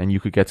 and you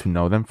could get to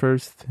know them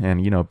first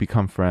and,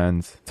 become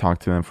friends, talk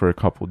to them for a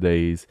couple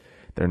days.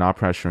 They're not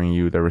pressuring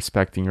you. They're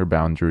respecting your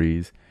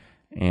boundaries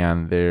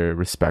and they're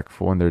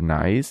respectful and they're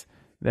nice.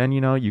 Then,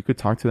 you could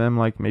talk to them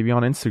like maybe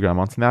on Instagram,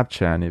 on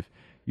Snapchat. And if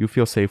you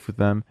feel safe with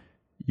them,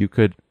 you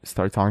could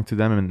start talking to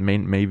them and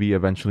maybe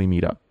eventually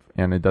meet up.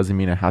 And it doesn't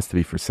mean it has to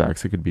be for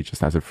sex. It could be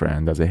just as a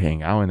friend, as a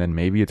hangout, and then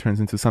maybe it turns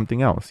into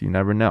something else. You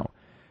never know.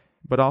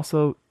 But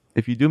also,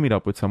 if you do meet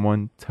up with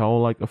someone, tell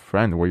like a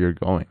friend where you're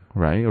going,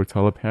 right? Or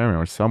tell a parent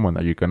or someone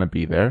that you're going to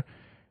be there.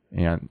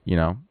 And,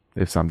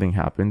 if something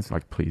happens,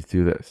 like, please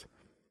do this.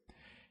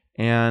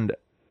 And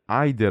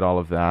I did all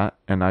of that.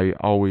 And I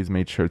always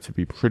made sure to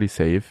be pretty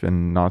safe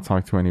and not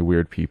talk to any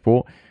weird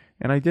people.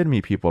 And I did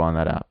meet people on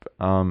that app.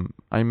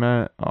 I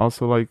met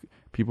also like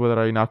people that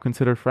I now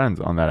consider friends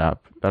on that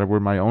app that were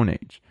my own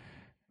age.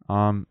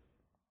 And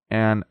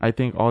I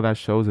think all that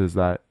shows is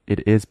that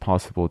it is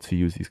possible to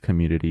use these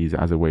communities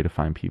as a way to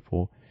find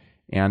people.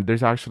 And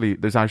there's actually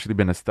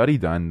been a study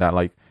done that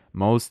like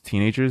most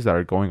teenagers that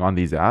are going on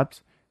these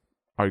apps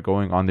are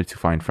going on there to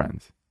find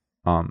friends.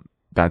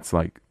 That's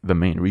like the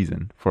main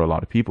reason for a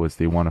lot of people is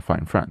they want to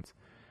find friends.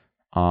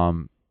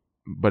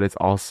 But it's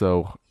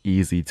also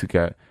easy to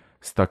get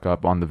stuck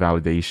up on the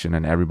validation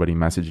and everybody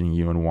messaging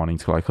you and wanting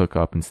to like hook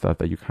up and stuff,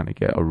 that you kind of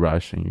get a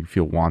rush and you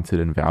feel wanted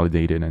and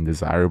validated and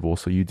desirable.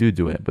 So you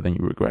do it, but then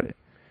you regret it.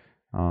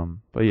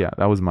 But yeah,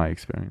 that was my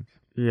experience.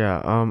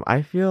 Yeah.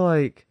 I feel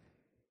like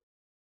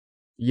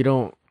you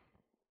don't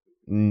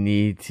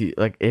need to,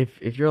 like,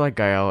 if you're like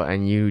Gael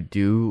and you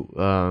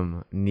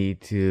do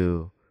need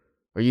to,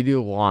 or you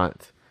do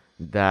want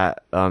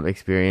that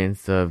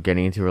experience of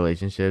getting into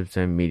relationships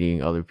and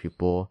meeting other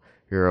people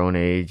your own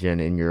age and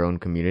in your own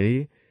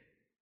community.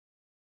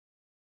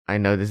 I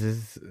know this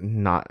is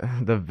not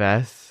the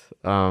best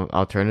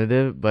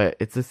alternative, but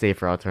it's a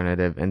safer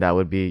alternative, and that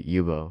would be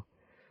Yubo.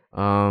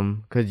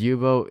 Cause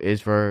Yubo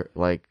is for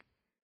like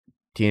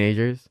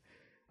teenagers.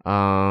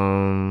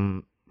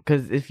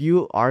 Cause if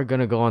you are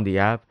gonna go on the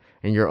app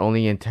and your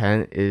only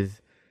intent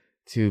is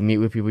to meet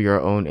with people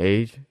your own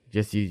age,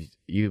 just use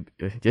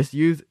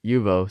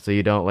Yubo so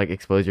you don't like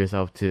expose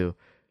yourself to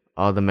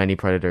all the many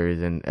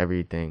predators and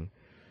everything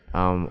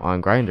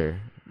on Grinder.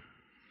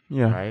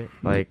 Yeah. Right?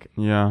 Like,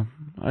 yeah,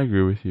 I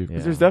agree with you.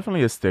 Because Yeah. there's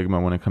definitely a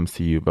stigma when it comes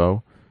to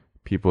Yubo.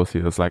 People see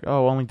this like,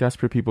 oh, only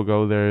desperate people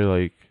go there.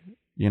 Like,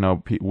 you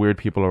know, weird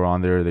people are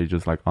on there. They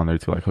just like on there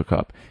to like hook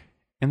up.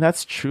 And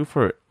that's true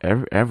for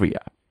every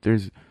app.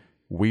 There's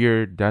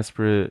weird,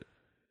 desperate,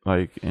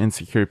 like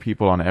insecure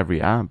people on every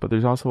app, but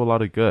there's also a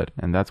lot of good.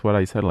 And that's what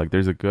I said. Like,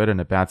 there's a good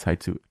and a bad side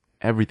to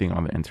everything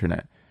on the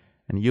internet.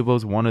 And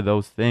Yubo's one of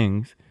those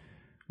things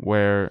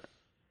where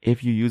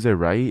if you use it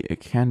right, it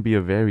can be a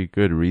very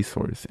good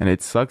resource. And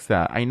it sucks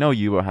that I know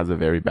Yubo has a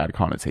very bad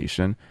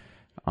connotation.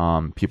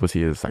 People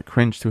see it as like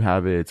cringe to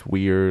have it. It's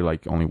weird,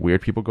 like only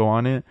weird people go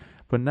on it.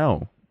 But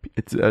no,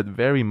 it's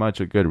very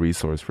much a good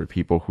resource for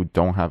people who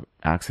don't have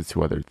access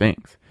to other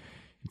things.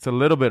 It's a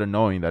little bit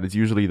annoying that it's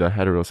usually the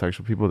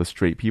heterosexual people, the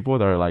straight people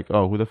that are like,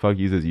 oh, who the fuck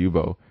uses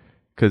Yubo?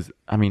 Because,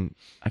 I mean,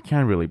 I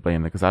can't really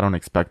blame them because I don't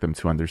expect them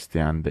to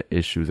understand the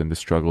issues and the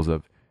struggles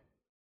of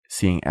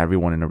seeing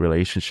everyone in a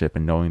relationship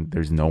and knowing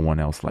there's no one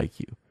else like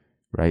you,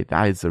 right?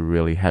 That is a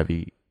really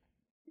heavy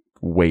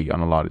weight on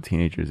a lot of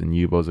teenagers, and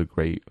Yubo is a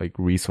great like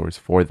resource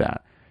for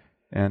that.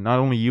 And not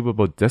only Yubo,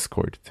 but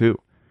Discord too.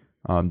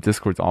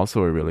 Discord's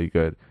also a really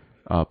good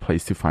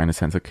place to find a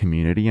sense of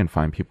community and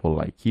find people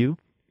like you.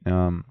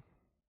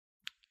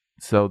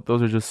 So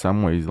those are just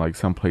some ways, like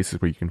some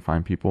places where you can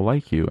find people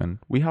like you. And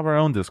we have our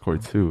own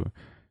Discord too.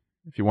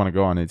 If you want to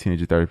go on to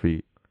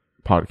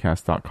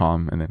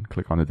teenagertherapypodcast.com and then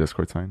click on the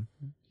Discord sign.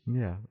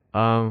 Yeah.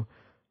 But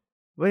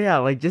yeah,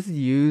 like just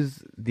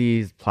use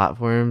these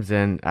platforms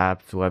and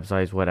apps,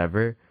 websites,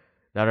 whatever,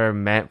 that are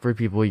meant for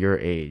people your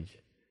age.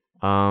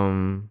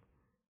 I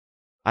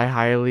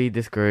highly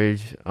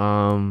discourage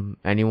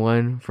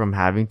anyone from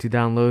having to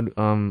download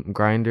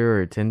Grindr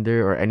or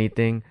Tinder or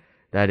anything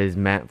that is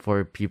meant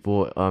for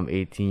people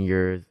 18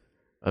 years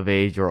of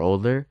age or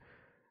older.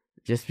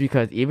 Just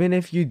because even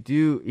if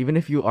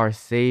you are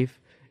safe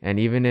and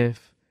even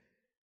if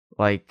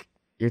like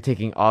you're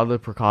taking all the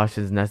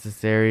precautions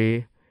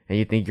necessary and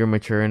you think you're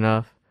mature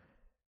enough,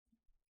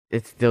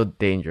 it's still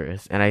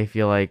dangerous. And I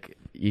feel like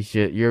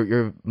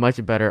you're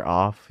much better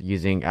off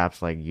using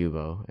apps like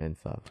Yubo and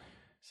stuff.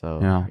 So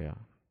yeah.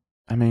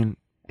 I mean,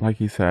 like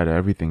you said,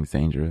 everything's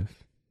dangerous,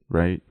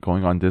 right?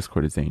 Going on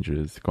Discord is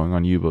dangerous. Going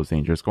on Yubo is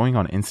dangerous. Going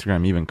on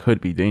Instagram even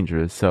could be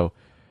dangerous. So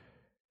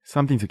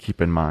something to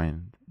keep in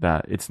mind,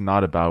 that it's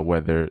not about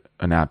whether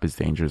an app is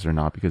dangerous or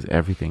not, because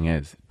everything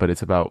is, but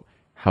it's about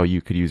how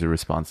you could use it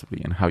responsibly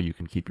and how you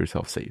can keep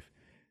yourself safe.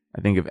 I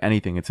think if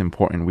anything, it's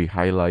important we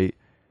highlight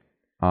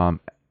the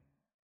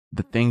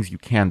things you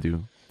can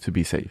do to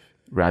be safe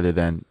rather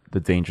than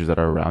the dangers that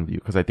are around you.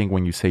 Because I think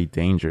when you say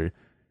danger,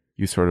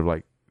 you sort of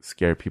like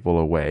scare people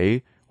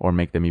away or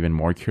make them even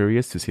more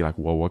curious to see like,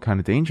 well, what kind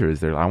of danger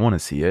is there? I want to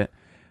see it.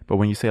 But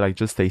when you say like,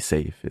 just stay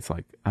safe, it's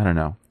like, I don't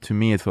know. To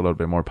me, it's a little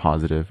bit more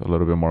positive, a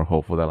little bit more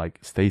hopeful that like,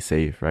 stay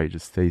safe, right?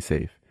 Just stay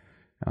safe.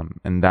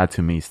 And that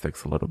to me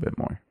sticks a little bit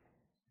more.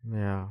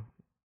 Yeah.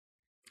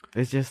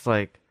 It's just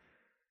like,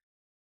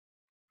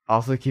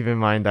 also keep in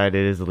mind that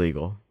it is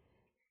illegal.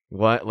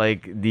 What,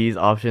 like, these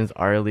options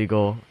are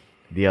illegal.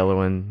 The other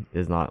one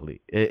is not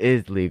it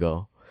is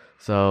legal.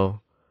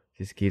 So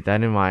just keep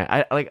that in mind.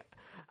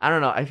 I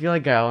don't know. I feel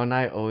like Gael and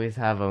I always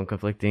have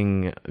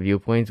conflicting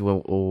viewpoints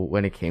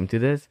when it came to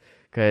this,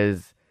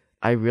 because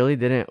I really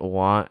didn't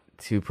want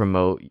to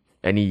promote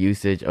any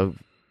usage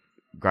of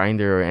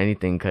Grindr or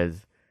anything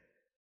because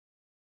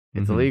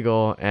it's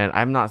illegal. And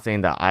I'm not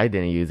saying that I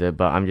didn't use it,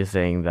 but I'm just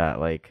saying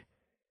that like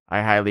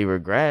I highly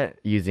regret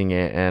using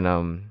it,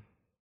 and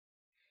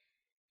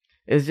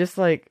it's just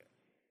like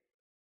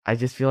I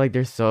just feel like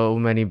there's so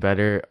many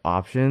better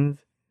options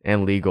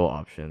and legal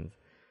options.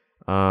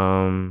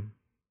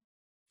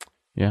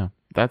 Yeah,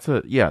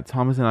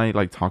 Thomas and I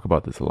like talk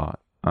about this a lot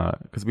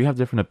because we have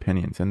different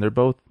opinions, and they're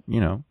both,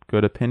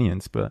 good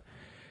opinions. But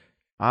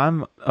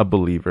I'm a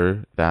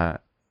believer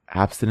that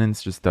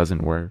abstinence just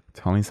doesn't work.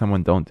 Telling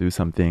someone don't do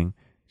something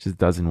just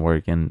doesn't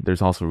work. And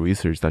there's also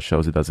research that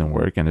shows it doesn't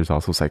work. And there's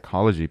also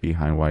psychology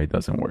behind why it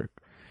doesn't work.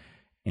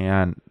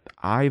 And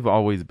I've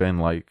always been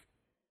like,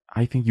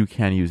 I think you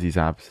can use these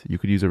apps. You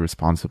could use it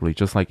responsibly,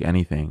 just like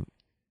anything.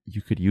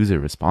 You could use it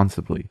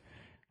responsibly.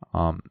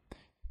 And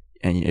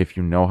if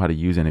you know how to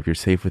use it, and if you're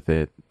safe with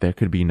it, there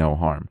could be no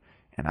harm.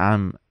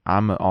 And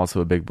I'm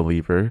also a big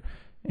believer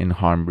in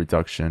harm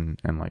reduction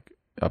and like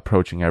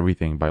approaching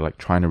everything by like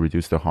trying to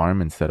reduce the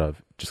harm instead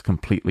of just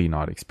completely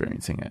not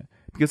experiencing it,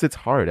 because it's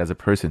hard as a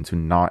person to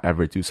not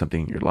ever do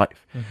something in your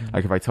life.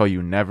 Like if I tell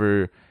you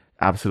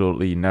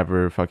absolutely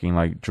never fucking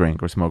like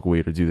drink or smoke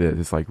weed or do this,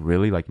 it's like,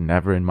 really? Like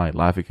never in my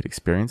life I could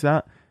experience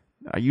that?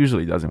 That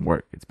usually doesn't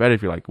work. It's better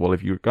if you're like, well,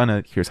 if you're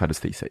gonna, here's how to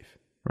stay safe,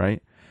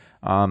 right?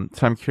 So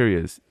I'm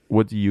curious,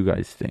 what do you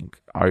guys think?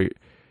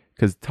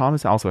 Because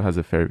Thomas also has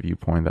a fair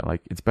viewpoint that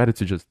like it's better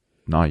to just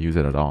not use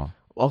it at all.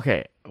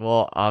 Okay,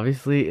 well,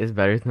 obviously it's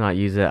better to not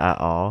use it at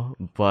all,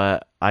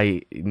 but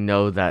I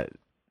know that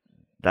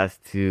that's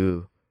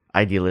too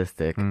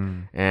idealistic,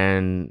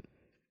 and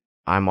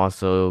I'm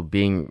also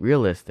being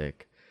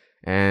realistic.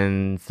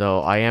 And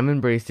so I am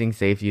embracing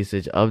safe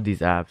usage of these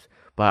apps,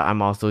 but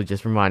I'm also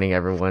just reminding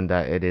everyone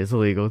that it is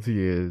illegal to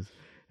use.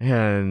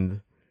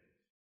 And,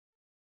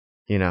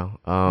 you know,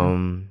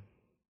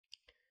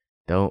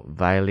 don't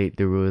violate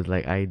the rules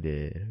like I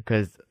did.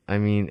 Because, I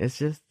mean,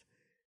 it's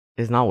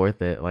not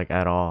worth it, like,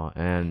 at all.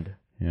 And,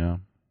 yeah.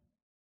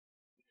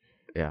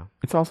 Yeah.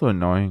 It's also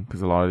annoying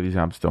because a lot of these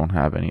apps don't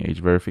have any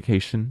age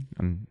verification.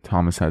 And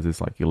Thomas has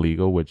this, like,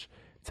 illegal, which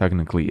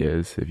technically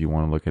is, if you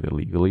want to look at it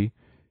legally.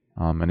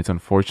 And it's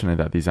unfortunate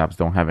that these apps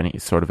don't have any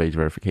sort of age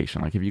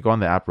verification. Like if you go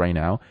on the app right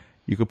now,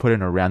 you could put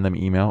in a random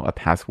email, a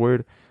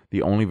password.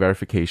 The only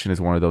verification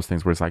is one of those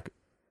things where it's like,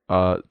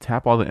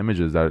 tap all the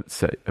images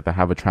that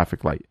have a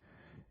traffic light,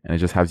 and it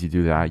just has you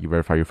do that. You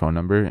verify your phone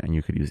number, and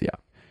you could use the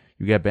app.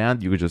 You get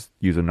banned, you could just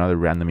use another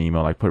random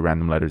email, like put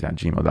random letters at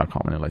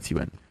gmail.com, and it lets you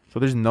in. So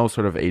there's no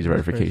sort of age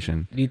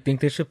verification. Do you think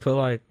they should put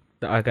like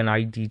an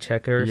ID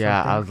checker or something?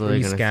 Yeah, I was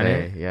literally gonna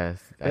say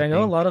yes. I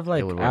know a lot of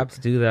like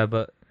apps do that,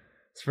 but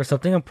for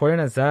something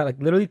important as that, like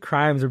literally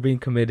crimes are being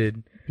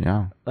committed.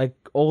 Yeah. Like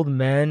old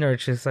men are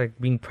just like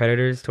being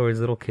predators towards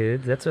little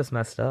kids. That's just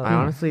messed up. I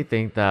honestly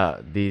think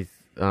that these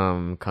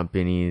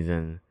companies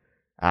and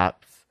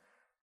apps,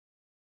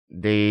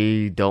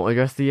 they don't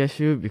address the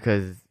issue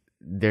because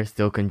they're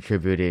still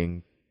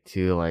contributing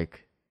to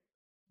like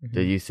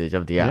the usage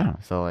of the app.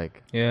 Yeah. So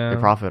like Yeah. they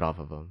profit off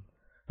of them.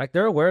 Like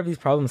they're aware of these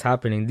problems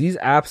happening. These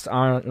apps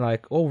aren't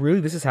like, oh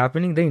really, this is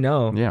happening? They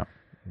know. Yeah.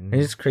 And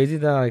it's crazy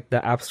that like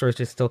the app stores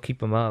just still keep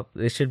them up.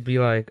 It should be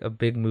like a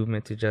big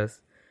movement to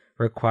just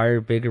require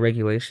bigger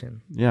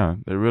regulation. Yeah,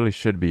 there really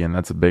should be, and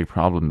that's a big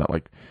problem that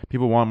like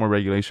people want more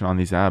regulation on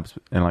these apps,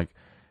 and like,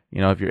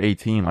 you know, if you're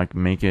 18, like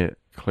make it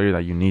clear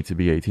that you need to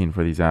be 18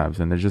 for these apps.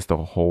 And there's just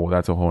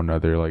that's a whole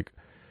nother like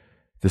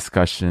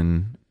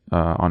discussion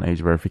on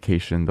age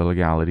verification, the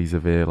legalities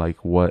of it,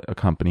 like what a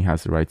company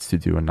has the rights to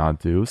do and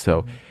not do.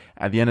 So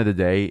at the end of the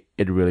day,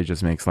 it really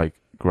just makes like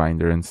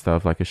Grindr and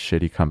stuff like a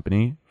shitty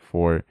company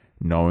for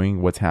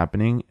knowing what's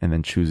happening and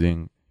then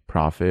choosing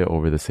profit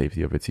over the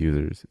safety of its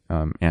users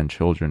and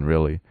children,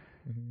 really,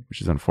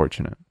 which is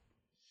unfortunate.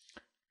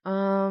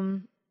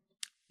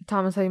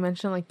 Thomas, how you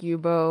mentioned like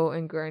Yubo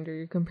and Grindr,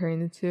 you're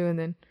comparing the two, and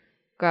then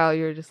Kyle,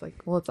 you're just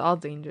like, well, it's all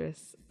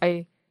dangerous.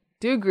 I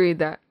do agree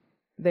that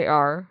they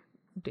are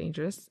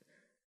dangerous,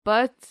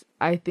 but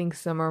I think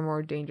some are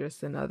more dangerous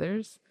than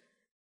others.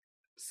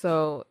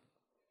 So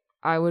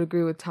I would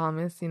agree with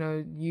Thomas, you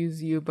know,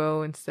 use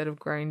Yubo instead of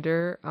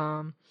Grindr.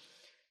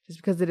 Just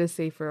because it is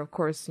safer. Of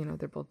course, you know,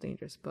 they're both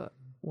dangerous, but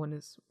one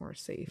is more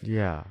safe.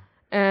 Yeah.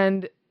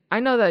 And I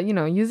know that, you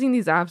know, using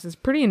these apps is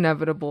pretty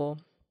inevitable,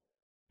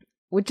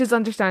 which is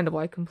understandable.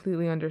 I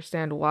completely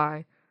understand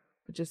why.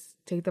 But just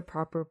take the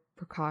proper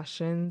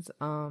precautions.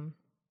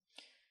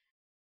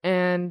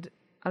 And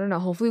I don't know,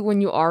 hopefully when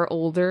you are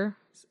older,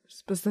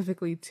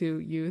 specifically to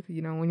youth,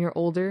 you know, when you're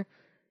older,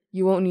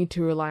 you won't need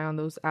to rely on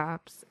those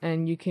apps,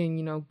 and you can,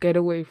 you know, get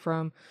away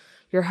from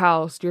your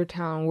house, your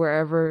town,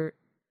 wherever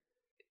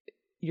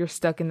you're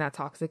stuck in that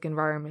toxic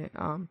environment.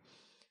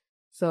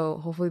 So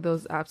hopefully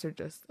those apps are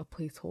just a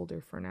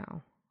placeholder for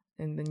now,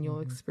 and then you'll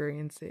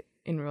experience it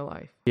in real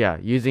life. Yeah,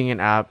 using an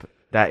app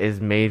that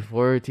is made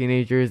for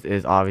teenagers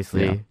is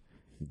obviously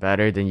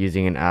better than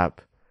using an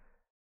app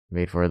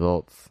made for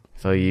adults.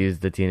 So use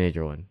the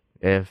teenager one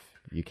if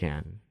you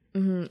can.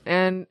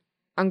 And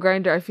on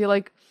Grindr, I feel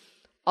like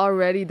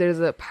already there's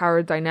a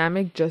power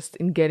dynamic just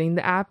in getting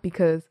the app,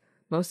 because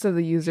most of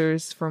the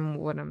users, from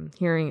what I'm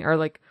hearing, are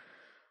like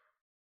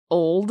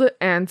old,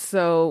 and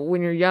so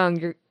when you're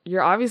young,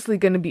 you're obviously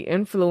going to be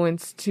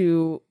influenced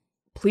to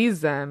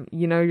please them.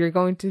 You know, you're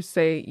going to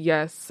say,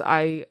 yes,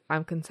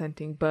 I'm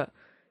consenting, but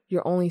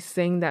you're only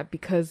saying that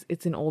because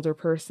it's an older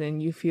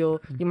person. You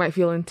might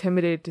feel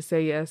intimidated to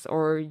say yes,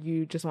 or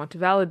you just want to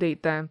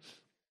validate them.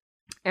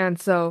 And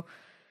so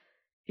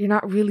you're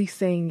not really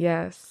saying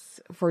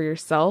yes for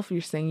yourself,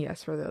 you're saying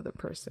yes for the other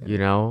person. You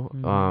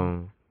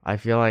know, I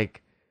feel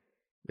like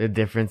the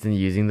difference in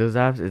using those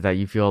apps is that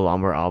you feel a lot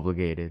more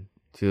obligated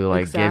to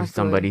like give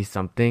somebody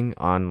something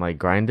on like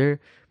Grindr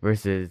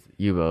versus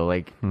Yubo.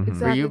 Like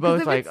for Yubo,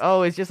 it's like,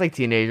 oh, it's just like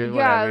teenagers.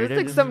 Yeah, whatever.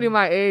 It's like somebody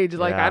my age.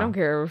 Like I don't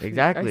care if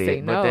exactly. I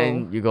say no. But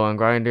then you go on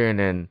Grindr, and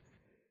then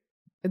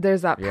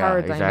there's that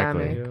power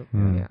dynamic.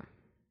 Exactly. Yeah.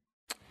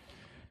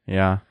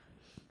 Yeah.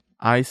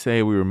 I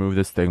say we remove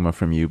the stigma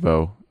from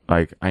Yubo.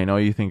 Like, I know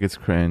you think it's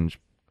cringe,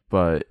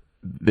 but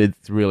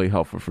it's really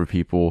helpful for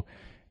people.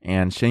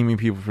 And shaming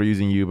people for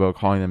using Yubo,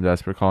 calling them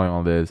desperate, calling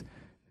all this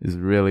is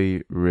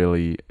really,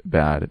 really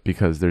bad,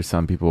 because there's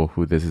some people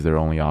who this is their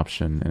only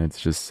option. And it's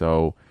just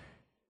so...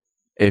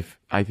 If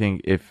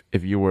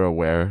you were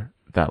aware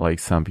that like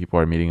some people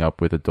are meeting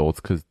up with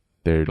adults because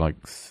they're like,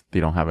 they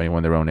don't have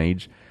anyone their own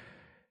age,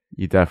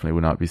 you definitely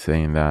would not be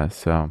saying that.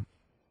 So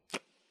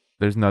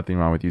there's nothing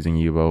wrong with using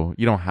Yubo.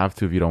 You don't have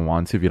to if you don't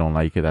want to. If you don't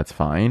like it, that's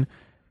fine.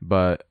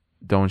 But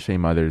don't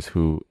shame others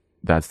who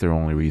that's their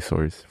only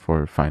resource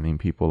for finding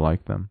people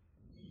like them.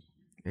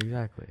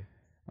 Exactly.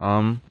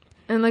 And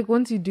like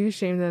once you do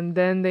shame them,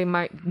 then they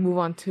might move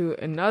on to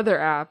another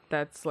app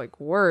that's like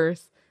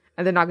worse,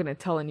 and they're not going to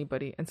tell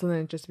anybody. And so then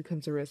it just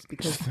becomes a risk,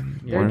 because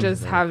they're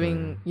just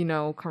having,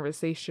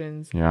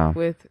 conversations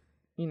with,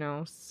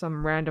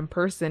 some random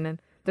person,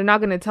 and they're not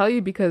going to tell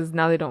you because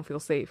now they don't feel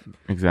safe.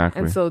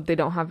 Exactly. And so they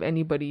don't have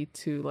anybody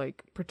to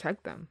like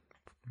protect them.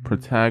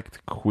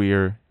 Protect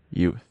queer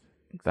youth.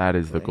 Exactly. That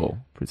is the goal.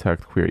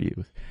 Protect queer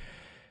youth.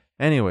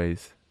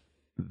 Anyways,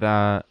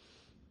 that...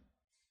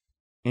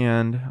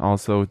 And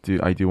also,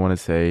 I do want to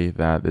say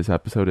that this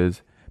episode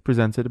is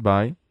presented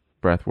by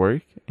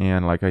Breathwork.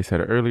 And like I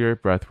said earlier,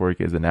 Breathwork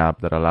is an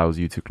app that allows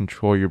you to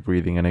control your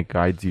breathing, and it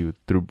guides you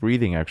through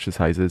breathing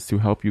exercises to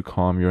help you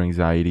calm your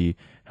anxiety,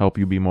 help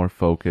you be more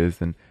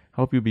focused, and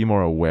help you be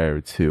more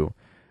aware too.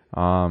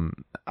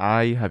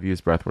 I have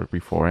used Breathwork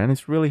before, and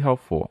it's really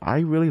helpful. I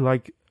really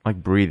like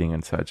breathing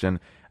and such, and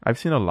I've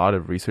seen a lot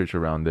of research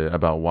around it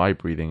about why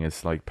breathing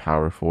is like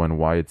powerful and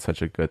why it's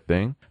such a good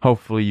thing.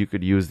 Hopefully you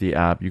could use the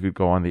app. You could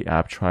go on the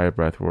app, try a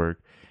Breathwork,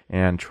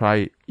 and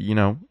try,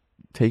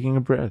 taking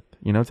a breath,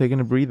 taking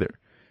a breather.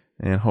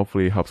 And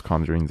hopefully it helps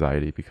calm your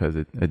anxiety, because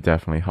it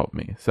definitely helped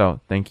me. So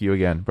thank you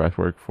again,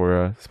 Breathwork,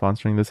 for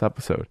sponsoring this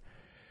episode.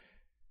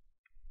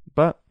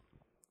 But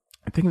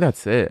I think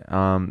that's it.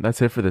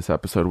 That's it for this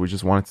episode. We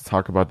just wanted to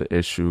talk about the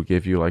issue,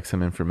 give you like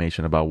some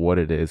information about what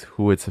it is,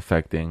 who it's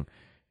affecting,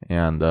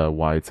 and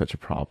why it's such a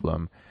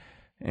problem.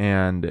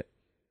 And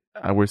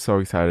we're so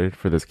excited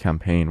for this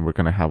campaign. We're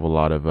going to have a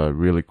lot of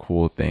really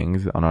cool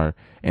things on our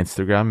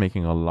Instagram,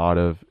 making a lot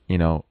of,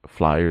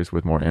 flyers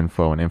with more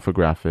info and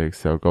infographics.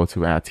 So go to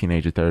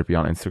 @teenagertherapy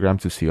on Instagram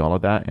to see all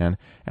of that, and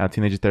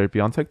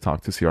 @teenagertherapy on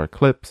TikTok to see our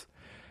clips.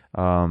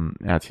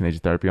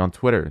 @teenagertherapy on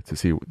Twitter to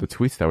see the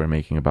tweets that we're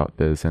making about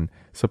this, and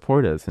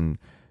support us. And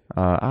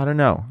I don't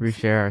know,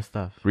 reshare our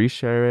stuff.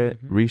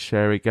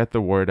 Reshare it. Get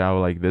the word out.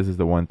 Like, this is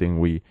the one thing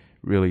we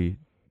really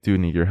do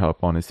need your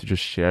help on, is to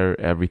just share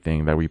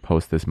everything that we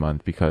post this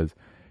month, because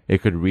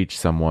it could reach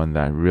someone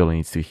that really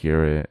needs to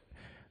hear it.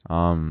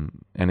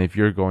 And if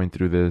you're going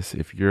through this,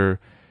 if you're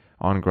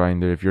on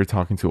Grindr, if you're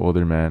talking to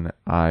older men,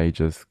 I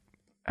just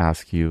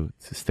ask you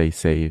to stay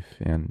safe,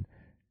 and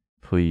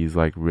please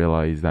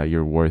realize that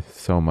you're worth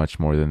so much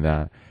more than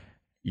that.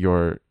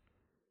 Your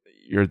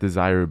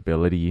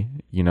desirability,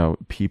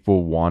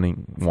 people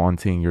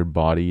wanting your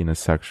body in a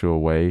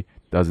sexual way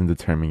doesn't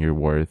determine your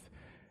worth.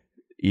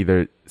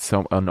 Either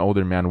an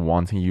older man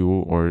wanting you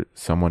or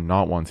someone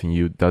not wanting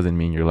you doesn't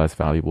mean you're less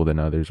valuable than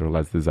others or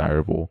less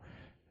desirable.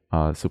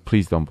 So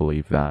please don't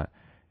believe that.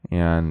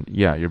 And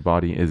yeah, your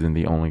body isn't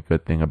the only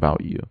good thing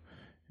about you.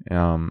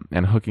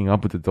 And hooking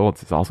up with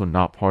adults is also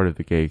not part of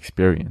the gay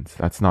experience.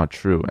 That's not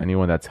true.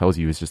 Anyone that tells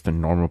you it's just a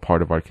normal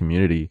part of our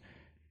community,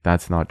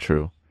 that's not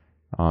true.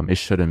 It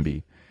shouldn't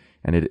be.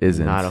 And it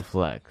isn't. Not a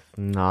flex. It's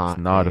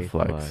not a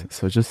flex.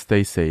 So just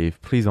stay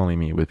safe. Please only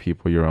meet with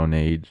people your own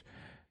age.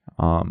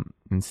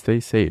 And stay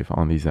safe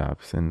on these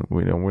apps. And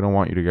we don't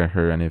want you to get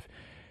hurt. And if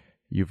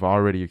you've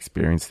already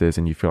experienced this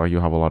and you feel like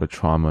you have a lot of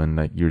trauma and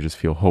that you just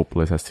feel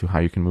hopeless as to how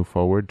you can move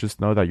forward, just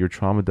know that your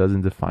trauma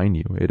doesn't define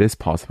you. It is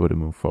possible to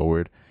move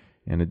forward,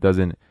 and it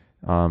doesn't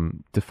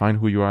define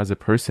who you are as a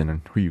person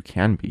and who you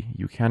can be.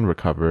 You can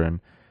recover,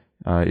 and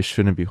it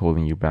shouldn't be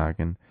holding you back.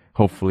 And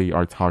hopefully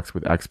our talks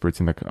with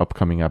experts in the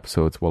upcoming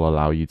episodes will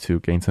allow you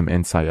to gain some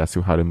insight as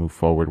to how to move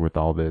forward with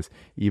all this,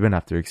 even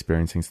after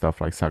experiencing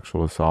stuff like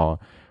sexual assault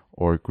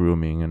or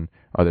grooming and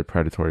other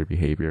predatory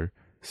behavior.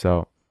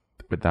 So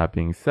with that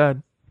being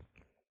said,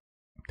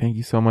 thank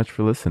you so much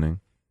for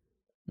listening.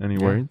 Any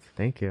words?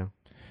 Thank you.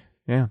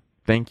 Yeah,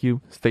 thank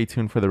you. Stay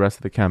tuned for the rest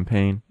of the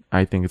campaign.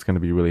 I think it's going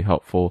to be really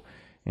helpful.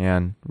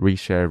 And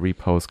reshare,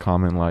 repost,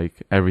 comment,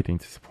 everything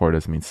to support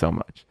us means so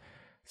much.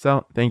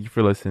 So thank you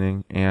for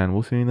listening, and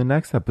we'll see you in the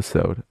next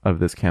episode of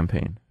this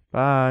campaign.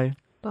 Bye.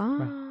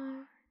 Bye.